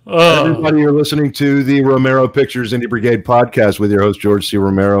 Everybody, you're listening to the Romero Pictures Indie Brigade podcast with your host, George C.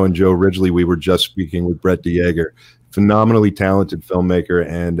 Romero and Joe Ridgely. We were just speaking with Brett DeJager, phenomenally talented filmmaker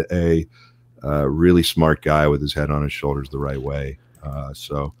and a really smart guy with his head on his shoulders the right way.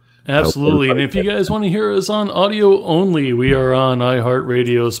 Absolutely. And if you guys want to hear us on audio only, we are on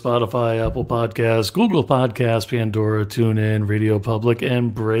iHeartRadio, Spotify, Apple Podcasts, Google Podcasts, Pandora, TuneIn, Radio Public,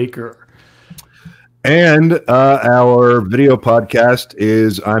 and Breaker. And our video podcast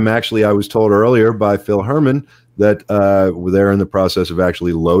is, I was told earlier by Phil Herman that they're in the process of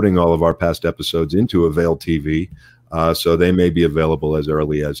actually loading all of our past episodes into Avail TV. So they may be available as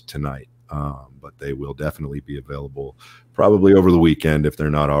early as tonight. But they will definitely be available probably over the weekend if they're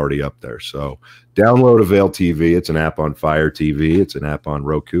not already up there. So download Avail TV. It's an app on Fire TV. It's an app on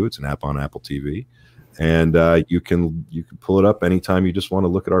Roku. It's an app on Apple TV. And you can pull it up anytime you just want to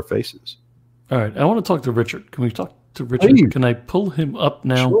look at our faces. All right. I want to talk to Richard. Can we talk to Richard? Please. Can I pull him up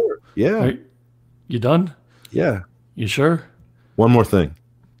now? Sure. Yeah. Right. You done? Yeah. You sure? One more thing.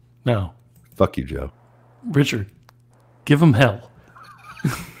 No. Fuck you, Joe. Richard, give him hell.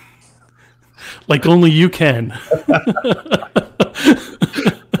 Like only you can.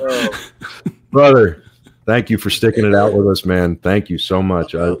 Brother, thank you for sticking it out with us, man. Thank you so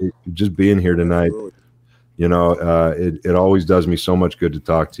much. Just being here tonight. You know, it always does me so much good to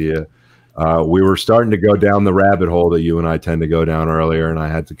talk to you. We were starting to go down the rabbit hole that you and I tend to go down earlier, and I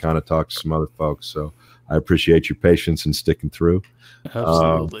had to kind of talk to some other folks. So I appreciate your patience and sticking through.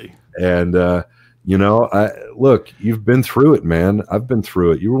 Absolutely. You know, look, you've been through it, man. I've been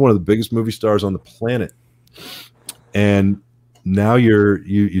through it. You were one of the biggest movie stars on the planet, and now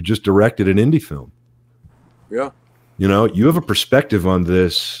you just directed an indie film. Yeah. You know, you have a perspective on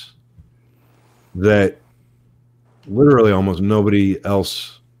this that literally almost nobody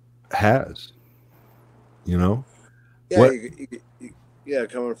else has. You know? Yeah, yeah,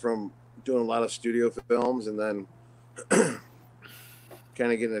 coming from doing a lot of studio films and then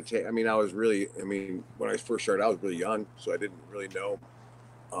kind of getting a taste. I mean, when I first started, I was really young, so I didn't really know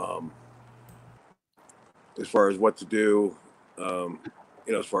as far as what to do. You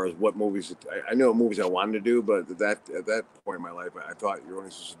know, as far as what movies, I know what movies I wanted to do, but at that point in my life, I thought you're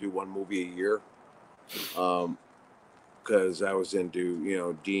only supposed to do one movie a year. Because I was into, you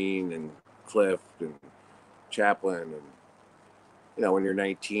know, Dean and Cliff and Chaplin, and you know, when you're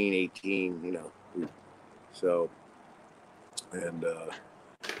 19, 18, you know, so, and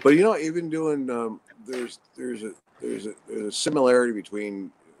but you know, even doing there's a similarity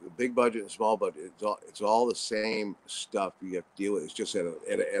between the big budget and small budget. It's all the same stuff you have to deal with. It's just at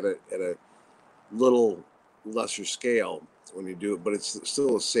a little lesser scale when you do it, but it's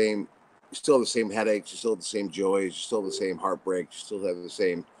still the same. You still have the same headaches. You still have the same joys. You still have the same heartbreaks. You still have the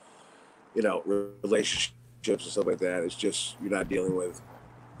same, you know, relationships and stuff like that. It's just you're not dealing with,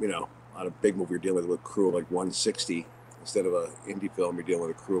 you know, on a big movie you're dealing with a crew of like 160 instead of an indie film you're dealing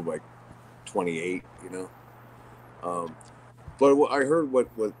with a crew of like 28. You know, but I heard what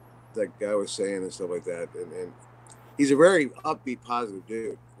that guy was saying and stuff like that, and he's a very upbeat, positive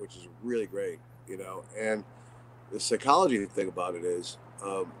dude, which is really great. You know, and the psychology thing about it is.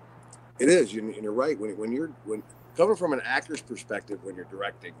 It is, and you're right. When coming from an actor's perspective, when you're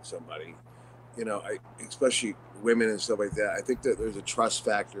directing somebody, you know, especially women and stuff like that, I think that there's a trust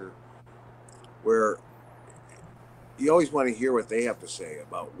factor where you always want to hear what they have to say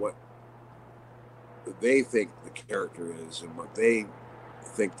about what they think the character is and what they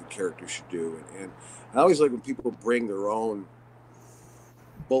think the character should do. And I always like when people bring their own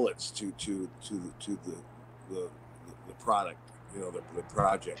bullets to the product. You know, the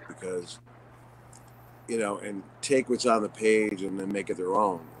project, because, you know, and take what's on the page and then make it their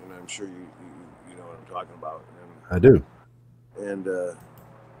own. And I'm sure you know what I'm talking about. And, I do. And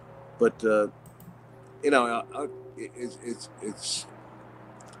but you know, it's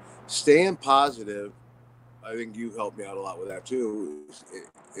staying positive. I think you helped me out a lot with that too.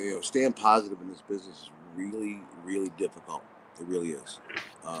 You know, staying positive in this business is really, really difficult. It really is.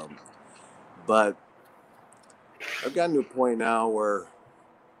 But I've gotten to a point now where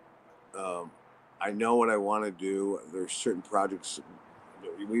I know what I want to do. There's certain projects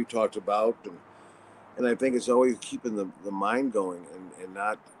that we've talked about, and I think it's always keeping the mind going and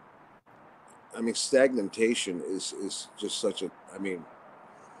not. I mean, stagnation is just such a. I mean,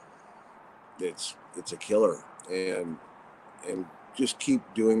 it's a killer, and just keep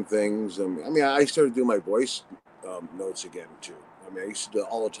doing things. I mean, I started doing my voice notes again too. I mean, I used to do it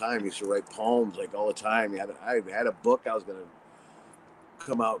all the time. I used to write poems like all the time. I had a book I was going to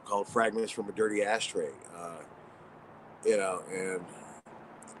come out called Fragments from a Dirty Ashtray. You know,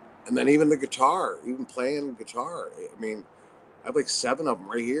 and then even the guitar, even playing guitar. I mean, I have like 7 of them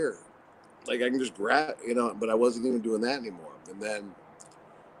right here. Like I can just grab, but I wasn't even doing that anymore. And then,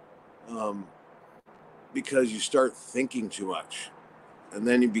 because you start thinking too much, and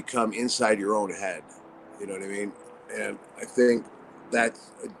then you become inside your own head. You know what I mean? And I think that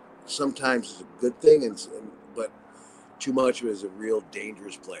sometimes is a good thing, but too much of it is a real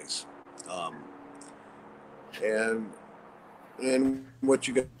dangerous place. And what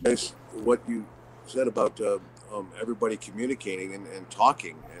you said about everybody communicating and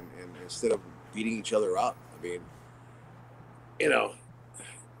talking and instead of beating each other up. I mean,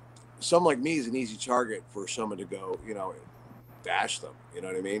 someone like me is an easy target for someone to go, bash them. You know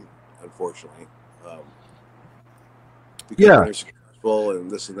what I mean? Unfortunately, because they're successful and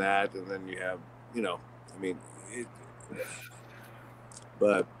this and that, and then you have,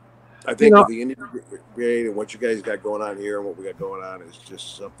 but I think with the indie brigade and what you guys got going on here and what we got going on is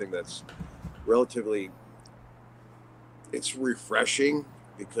just something that's relatively, it's refreshing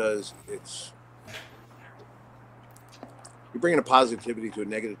because you're bringing a positivity to a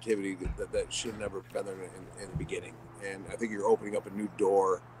negativity that should never have been there in the beginning. And I think you're opening up a new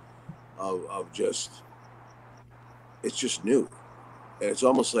door of just, it's just new. And it's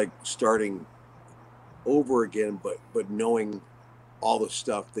almost like starting over again, but knowing all the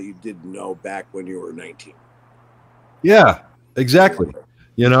stuff that you didn't know back when you were 19. Yeah, exactly.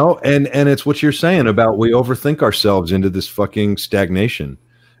 And it's what you're saying about we overthink ourselves into this fucking stagnation,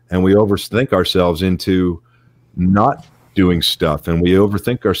 and we overthink ourselves into not doing stuff, and we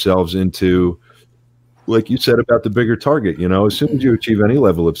overthink ourselves into, like you said about the bigger target. As soon as you achieve any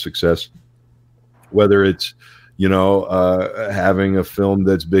level of success, whether it's having a film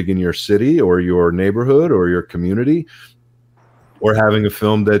that's big in your city or your neighborhood or your community, or having a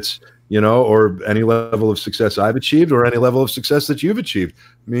film that's, or any level of success I've achieved or any level of success that you've achieved.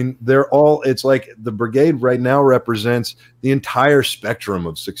 I mean, it's like the brigade right now represents the entire spectrum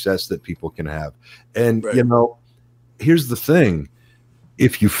of success that people can have. And, right. Here's the thing.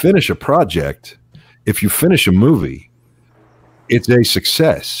 If you finish a project, if you finish a movie, it's a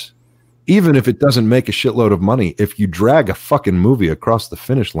success. Even if it doesn't make a shitload of money, if you drag a fucking movie across the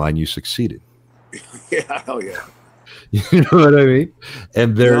finish line, you succeeded. Yeah, hell yeah. You know what I mean?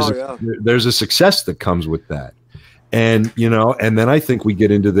 And there's a success that comes with that. And, and then I think we get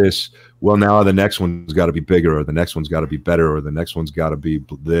into this, well, now the next one's got to be bigger, or the next one's got to be better, or the next one's got to be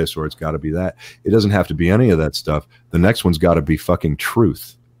this, or it's got to be that. It doesn't have to be any of that stuff. The next one's got to be fucking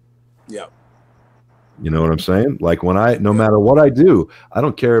truth. Yeah. You know what I'm saying? Like no matter what I do, I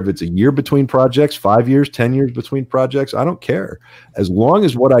don't care if it's a year between projects, 5 years, 10 years between projects. I don't care. As long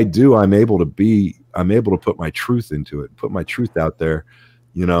as what I do, I'm able to put my truth into it, put my truth out there,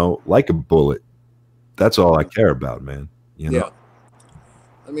 like a bullet. That's all I care about, man. Yeah.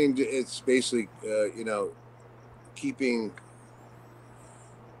 I mean, it's basically, keeping.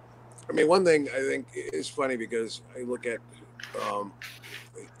 I mean, one thing I think is funny because I look at the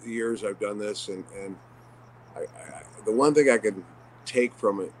years I've done this, and the one thing I can take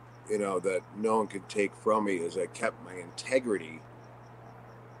from it, that no one could take from me is I kept my integrity,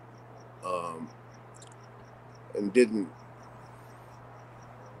 and didn't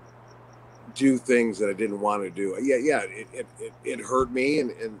do things that I didn't want to do. Yeah, it hurt me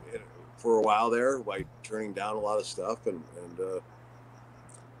and for a while there by turning down a lot of stuff,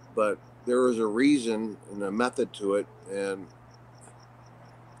 but there was a reason and a method to it, and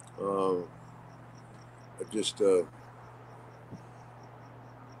I just I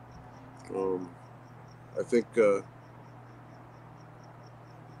think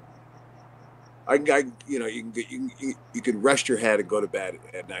you can rest your head and go to bed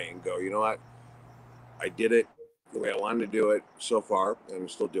at night and go, you know what, I did it the way I wanted to do it so far, and I'm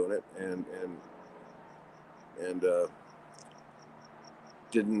still doing it, and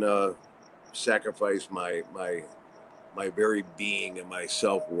didn't sacrifice my very being and my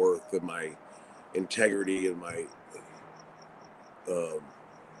self-worth and my integrity and my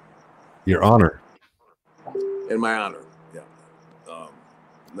your honor and my honor. Yeah.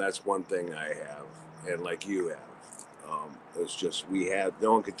 That's one thing I have, and like you have. It's just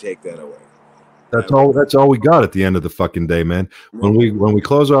no one could take that away. That's all we got at the end of the fucking day, man. When we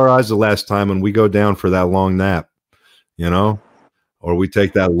close our eyes the last time and we go down for that long nap, or we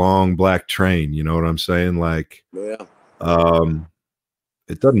take that long black train, you know what I'm saying? Like, yeah.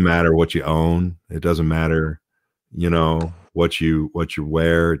 It doesn't matter what you own. It doesn't matter, what you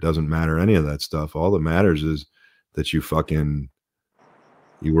wear. It doesn't matter any of that stuff. All that matters is that you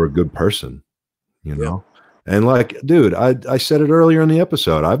were a good person, Yeah. And like, dude, I said it earlier in the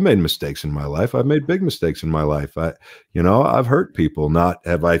episode. I've made mistakes in my life. I've made big mistakes in my life. I've hurt people. Not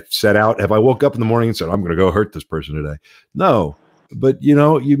have I set out, have I woke up in the morning and said, I'm going to go hurt this person today? No. But,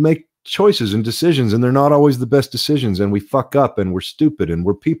 you make choices and decisions, and they're not always the best decisions. And we fuck up, and we're stupid, and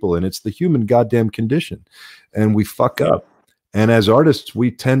we're people, and it's the human goddamn condition. And we fuck up. And as artists, we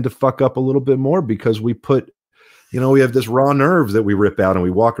tend to fuck up a little bit more because we put, we have this raw nerve that we rip out, and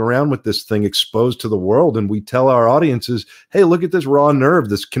we walk around with this thing exposed to the world, and we tell our audiences, hey, look at this raw nerve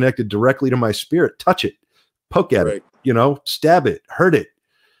that's connected directly to my spirit. Touch it, poke at it, stab it, hurt it.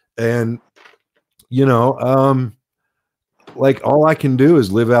 And, like all I can do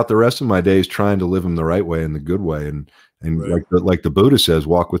is live out the rest of my days trying to live them the right way and the good way. And right. like the Buddha says,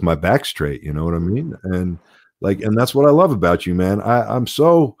 walk with my back straight. You know what I mean? And that's what I love about you, man. My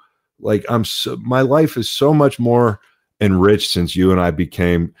life is so much more enriched since you and I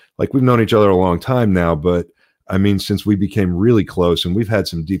became, like, we've known each other a long time now, but I mean, since we became really close and we've had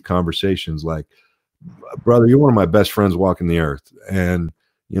some deep conversations, like, brother, you're one of my best friends walking the earth. And,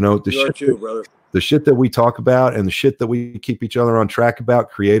 the shit that we talk about and the shit that we keep each other on track about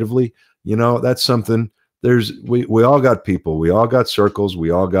creatively, that's something. We all got people, we all got circles,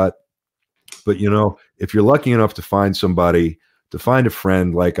 but if you're lucky enough to find somebody, to find a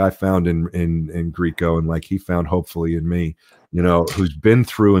friend like I found in Grieco, and like he found hopefully in me, who's been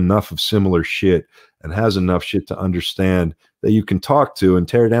through enough of similar shit and has enough shit to understand that you can talk to and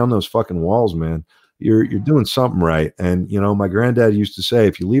tear down those fucking walls, man. You're doing something right. And, my granddad used to say,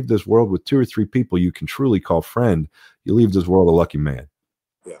 if you leave this world with 2 or 3 people you can truly call friend, you leave this world a lucky man.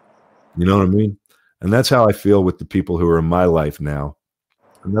 Yeah. You know what I mean? And that's how I feel with the people who are in my life now.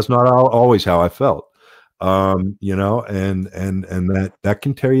 And that's not always how I felt. And that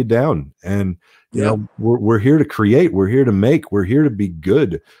can tear you down. And, we're here to create, we're here to make, we're here to be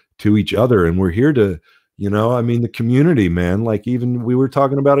good to each other. And we're here to, the community, man, like even we were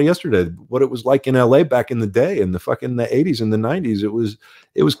talking about it yesterday, what it was like in LA back in the day, in the 80s and the 90s.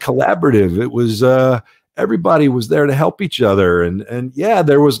 It was collaborative. It was, everybody was there to help each other. And yeah,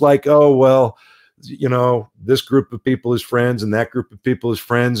 there was like, oh, well, this group of people is friends and that group of people is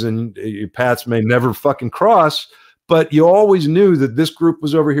friends, and your paths may never fucking cross, but you always knew that this group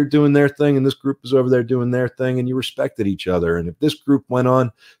was over here doing their thing and this group was over there doing their thing, and you respected each other. And if this group went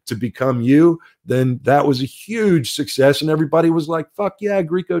on to become you, then that was a huge success, and everybody was like, fuck yeah,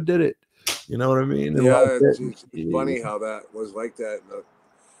 Grieco did it. You know what I mean? And yeah, it's funny how that was like that in the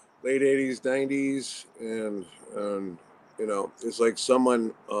late 80s, 90s, and it's like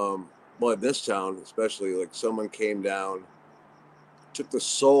someone, well, in this town especially, like someone came down, took the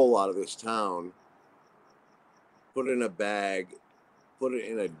soul out of this town, put it in a bag, put it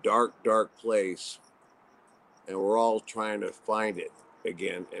in a dark, dark place, and we're all trying to find it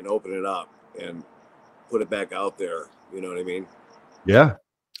again and open it up and put it back out there. You know what I mean? Yeah,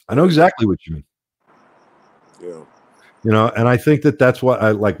 I know exactly what you mean. Yeah. And I think that's what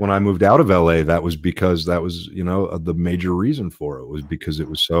I like when I moved out of LA. That was because that was, the major reason for it was because it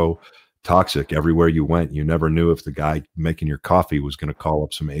was so toxic. Everywhere you went, you never knew if the guy making your coffee was going to call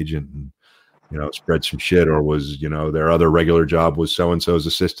up some agent and, spread some shit, or was, their other regular job was so-and-so's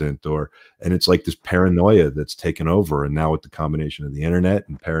assistant, and it's like this paranoia that's taken over. And now with the combination of the internet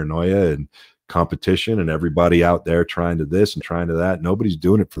and paranoia and competition and everybody out there trying to this and trying to that, nobody's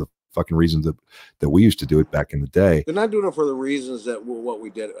doing it for the fucking reasons that we used to do it back in the day. They're not doing it for the reasons that what we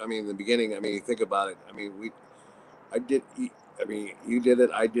did. I mean, in the beginning, you think about it. You did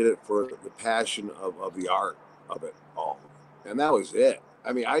it. I did it for the passion of the art of it all. And that was it.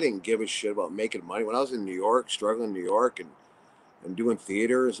 I didn't give a shit about making money. When I was in New York, struggling in New York and doing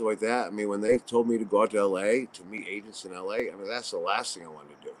theater and stuff like that, when they told me to go out to LA to meet agents in LA, that's the last thing I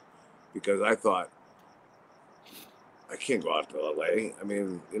wanted to do. Because I thought, I can't go out to LA.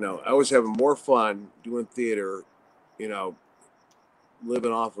 I was having more fun doing theater,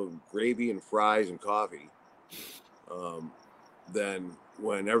 living off of gravy and fries and coffee, than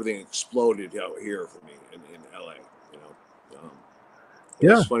when everything exploded out here for me in LA.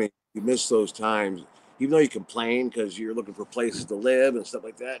 It's funny, you miss those times, even though you complain because you're looking for places to live and stuff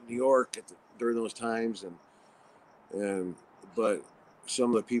like that in New York during those times, but some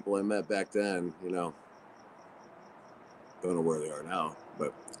of the people I met back then, don't know where they are now,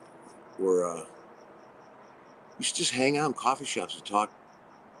 but you should just hang out in coffee shops and talk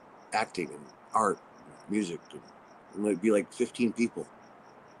acting and art, music, and it'd be like 15 people.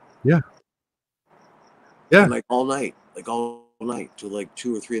 Yeah. And all night till like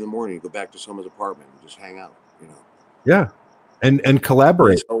 2 or 3 in the morning. You go back to someone's apartment and just hang out. Yeah, and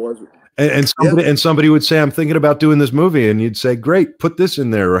collaborate. And somebody would say, I'm thinking about doing this movie. And you'd say, great, put this in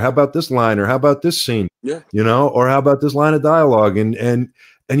there. Or how about this line? Or how about this scene? Yeah. You know, or how about this line of dialogue? And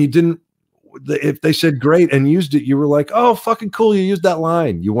you didn't, if they said great and used it, you were like, oh, fucking cool. You used that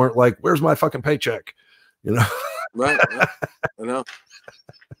line. You weren't like, where's my fucking paycheck? You know? Right. I know.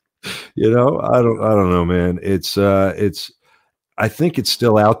 You know, I don't know, man. It's I think it's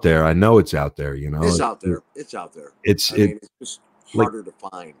still out there. I know it's out there, you know. It's out there. It's out there. It's just harder to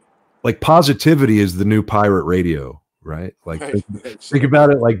find. Like positivity is the new pirate radio, right? Like think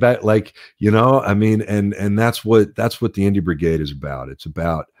about it like that, like, you know, I mean, and that's what the Indie Brigade is about. It's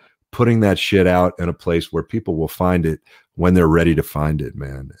about putting that shit out in a place where people will find it when they're ready to find it,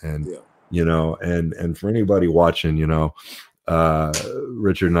 man. And you know, and for anybody watching, you know,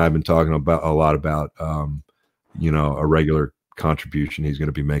 Richard and I have been talking about a lot about you know, a regular contribution he's going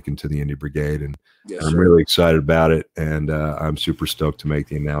to be making to the Indie Brigade, and I'm really excited about it, and I'm super stoked to make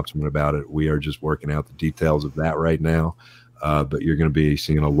the announcement about it. We are just working out the details of that right now, but you're going to be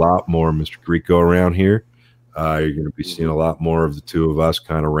seeing a lot more Mr. Grieco around here. You're going to be seeing a lot more of the two of us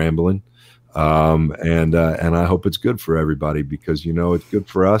kind of rambling, and I hope it's good for everybody, because, you know, it's good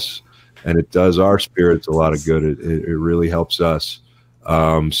for us and it does our spirits a lot of good. It really helps us.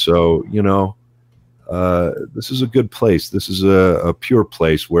 So, you know, this is a good place. This is a pure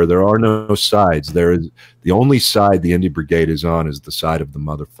place where there are no sides. There is the only side the Indie Brigade is on is the side of the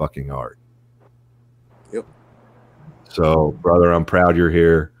motherfucking art. Yep. So, brother, I'm proud you're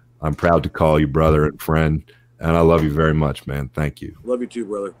here. I'm proud to call you brother and friend, and I love you very much, man. Thank you. Love you too,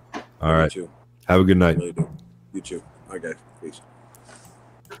 brother. All right. Have a good night. Really do. You too. All right, guys. Peace.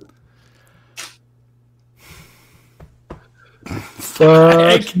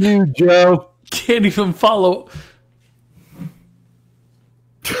 Fuck you, Joe. Can't even follow.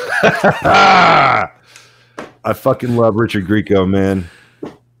 I fucking love Richard Grieco, man.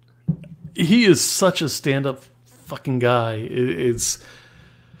 He is such a stand-up fucking guy. He's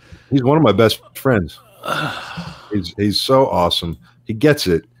one of my best friends. He's so awesome. He gets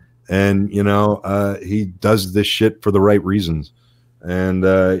it, and you know, he does this shit for the right reasons. And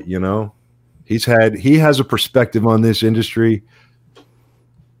you know, he has a perspective on this industry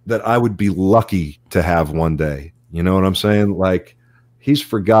that I would be lucky to have one day. You know what I'm saying? Like, he's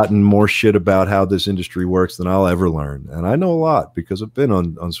forgotten more shit about how this industry works than I'll ever learn. And I know a lot because I've been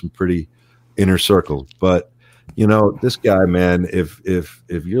on some pretty inner circles. But, you know, this guy, man, if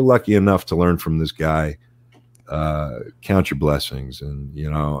you're lucky enough to learn from this guy, count your blessings. And, you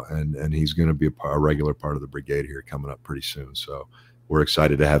know, and he's going to be a regular part of the brigade here coming up pretty soon. So we're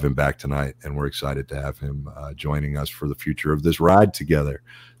excited to have him back tonight, and we're excited to have him joining us for the future of this ride together.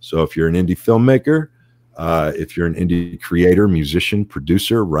 So if you're an indie filmmaker, if you're an indie creator, musician,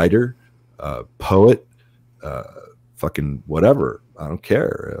 producer, writer, poet, fucking whatever, I don't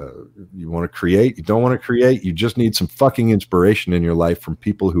care. You want to create, you don't want to create, you just need some fucking inspiration in your life from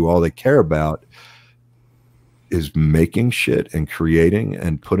people who all they care about is making shit and creating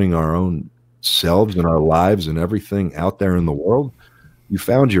and putting our own selves and our lives and everything out there in the world. You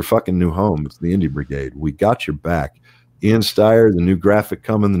found your fucking new home. It's the Indie Brigade. We got your back. Ian Steyer, the new graphic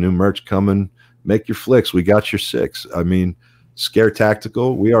coming, the new merch coming. Make your flicks. We got your six. I mean, Scare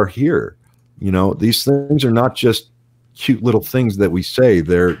Tactical, we are here. You know, these things are not just cute little things that we say.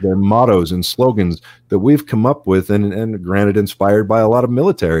 They're mottos and slogans that we've come up with, and granted inspired by a lot of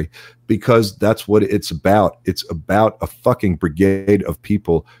military, because that's what it's about. It's about a fucking brigade of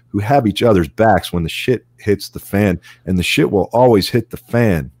people who have each other's backs when the shit hits the fan, and the shit will always hit the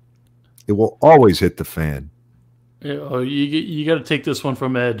fan. It will always hit the fan. Yeah, you got to take this one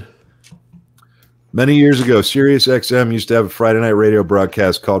from Ed. Many years ago, Sirius XM used to have a Friday night radio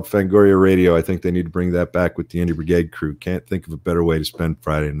broadcast called Fangoria Radio. I think they need to bring that back with the Indie Brigade crew. Can't think of a better way to spend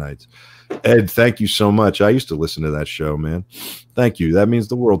Friday nights. Ed, thank you so much. I used to listen to that show, man. Thank you. That means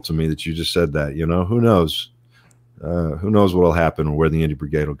the world to me that you just said that. You know, who knows? Who knows what will happen or where the Indie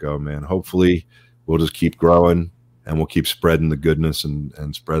Brigade will go, man. Hopefully, we'll just keep growing, and we'll keep spreading the goodness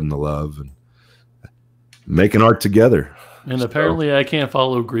and spreading the love and making art together. And apparently I can't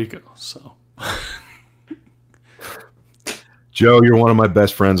follow Grieco, so... Joe, you're one of my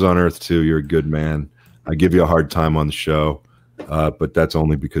best friends on earth too. You're a good man. I give you a hard time on the show, but that's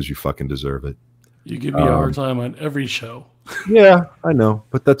only because you fucking deserve it. You give me a hard time on every show. Yeah, I know,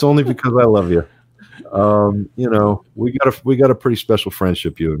 but that's only because I love you. You know, we got a pretty special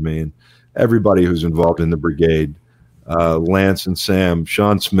friendship, you and me, and everybody who's involved in the brigade. Lance and Sam,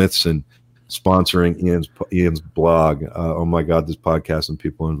 Sean Smithson, sponsoring Ian's blog. Oh my God, this podcast and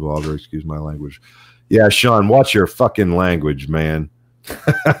people involved, or excuse my language. Yeah, Sean, watch your fucking language, man.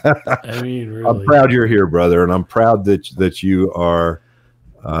 I mean, really. I'm proud you're here, brother, and I'm proud that you are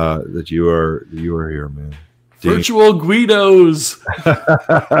that you are here, man. Virtual Guidos.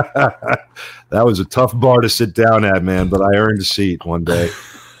 That was a tough bar to sit down at, man, but I earned a seat one day.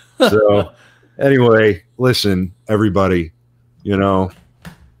 So anyway, listen, everybody, you know.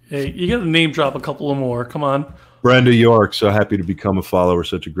 Hey, you got to name drop a couple of more. Come on. Brenda York, so happy to become a follower.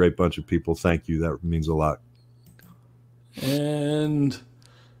 Such a great bunch of people. Thank you. That means a lot. And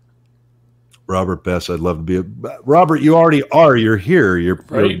Robert Bess, I'd love to be Robert, you already are. You're here. You're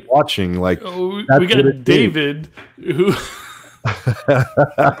watching. Like, we got David, who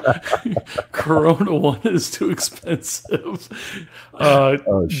Corona one is too expensive.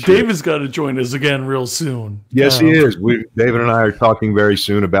 David's got to join us again real soon. Yes, he is. David and I are talking very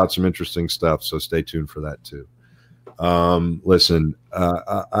soon about some interesting stuff, so stay tuned for that too. Listen,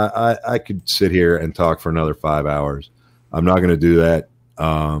 I could sit here and talk for another 5 hours. I'm not going to do that.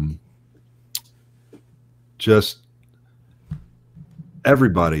 Just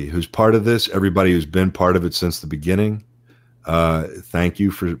everybody who's part of this, everybody who's been part of it since the beginning, thank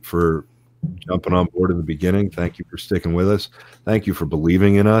you for jumping on board in the beginning. Thank you for sticking with us. Thank you for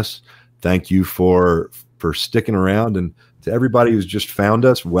believing in us. Thank you for sticking around. And to everybody who's just found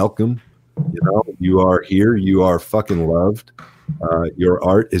us, welcome. You know, you are here. You are fucking loved. Your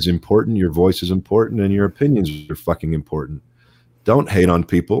art is important. Your voice is important. And your opinions are fucking important. Don't hate on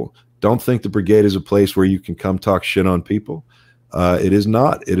people. Don't think the brigade is a place where you can come talk shit on people. It is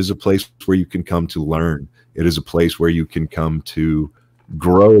not. It is a place where you can come to learn. It is a place where you can come to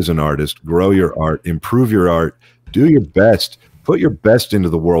grow as an artist, grow your art, improve your art, do your best, put your best into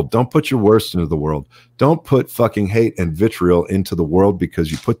the world. Don't put your worst into the world. Don't put fucking hate and vitriol into the world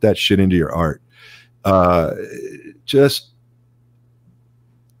because you put that shit into your art. Just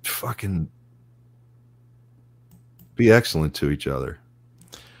fucking be excellent to each other.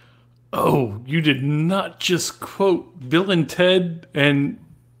 Oh, you did not just quote Bill and Ted and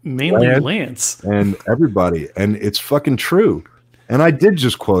mainly Lance. And everybody. And it's fucking true. And I did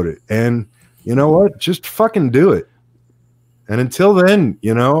just quote it. And you know what? Just fucking do it. And until then,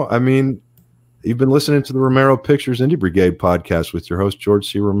 you know, I mean, you've been listening to the Romero Pictures Indie Brigade podcast with your host,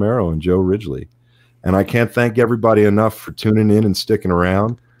 George C. Romero and Joe Ridgely. And I can't thank everybody enough for tuning in and sticking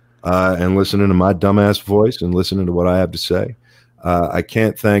around and listening to my dumbass voice and listening to what I have to say. I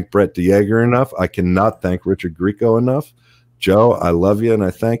can't thank Brett DeJager enough. I cannot thank Richard Grieco enough. Joe, I love you and I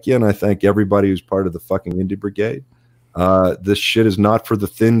thank you. And I thank everybody who's part of the fucking Indie Brigade. This shit is not for the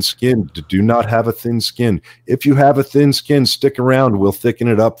thin skin. Do not have a thin skin. If you have a thin skin, stick around. We'll thicken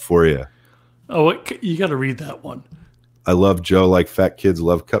it up for you. Oh, you got to read that one. I love Joe like fat kids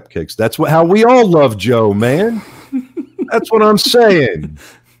love cupcakes. That's how we all love Joe, man. That's what I'm saying.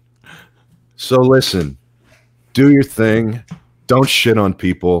 So listen, do your thing. Don't shit on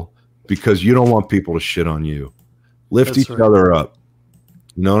people because you don't want people to shit on you. Lift each other up.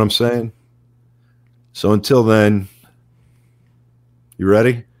 You know what I'm saying? So until then, you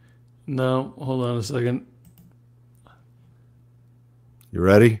ready? No, hold on a second. You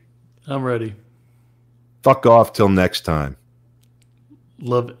ready? I'm ready. Fuck off till next time.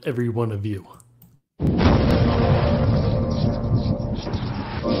 Love every one of you.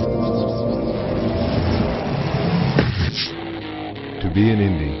 To be an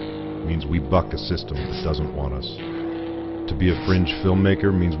indie means we buck a system that doesn't want us. To be a fringe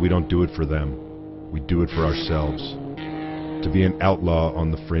filmmaker means we don't do it for them. We do it for ourselves. To be an outlaw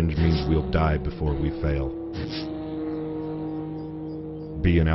on the fringe means we'll die before we fail. Be an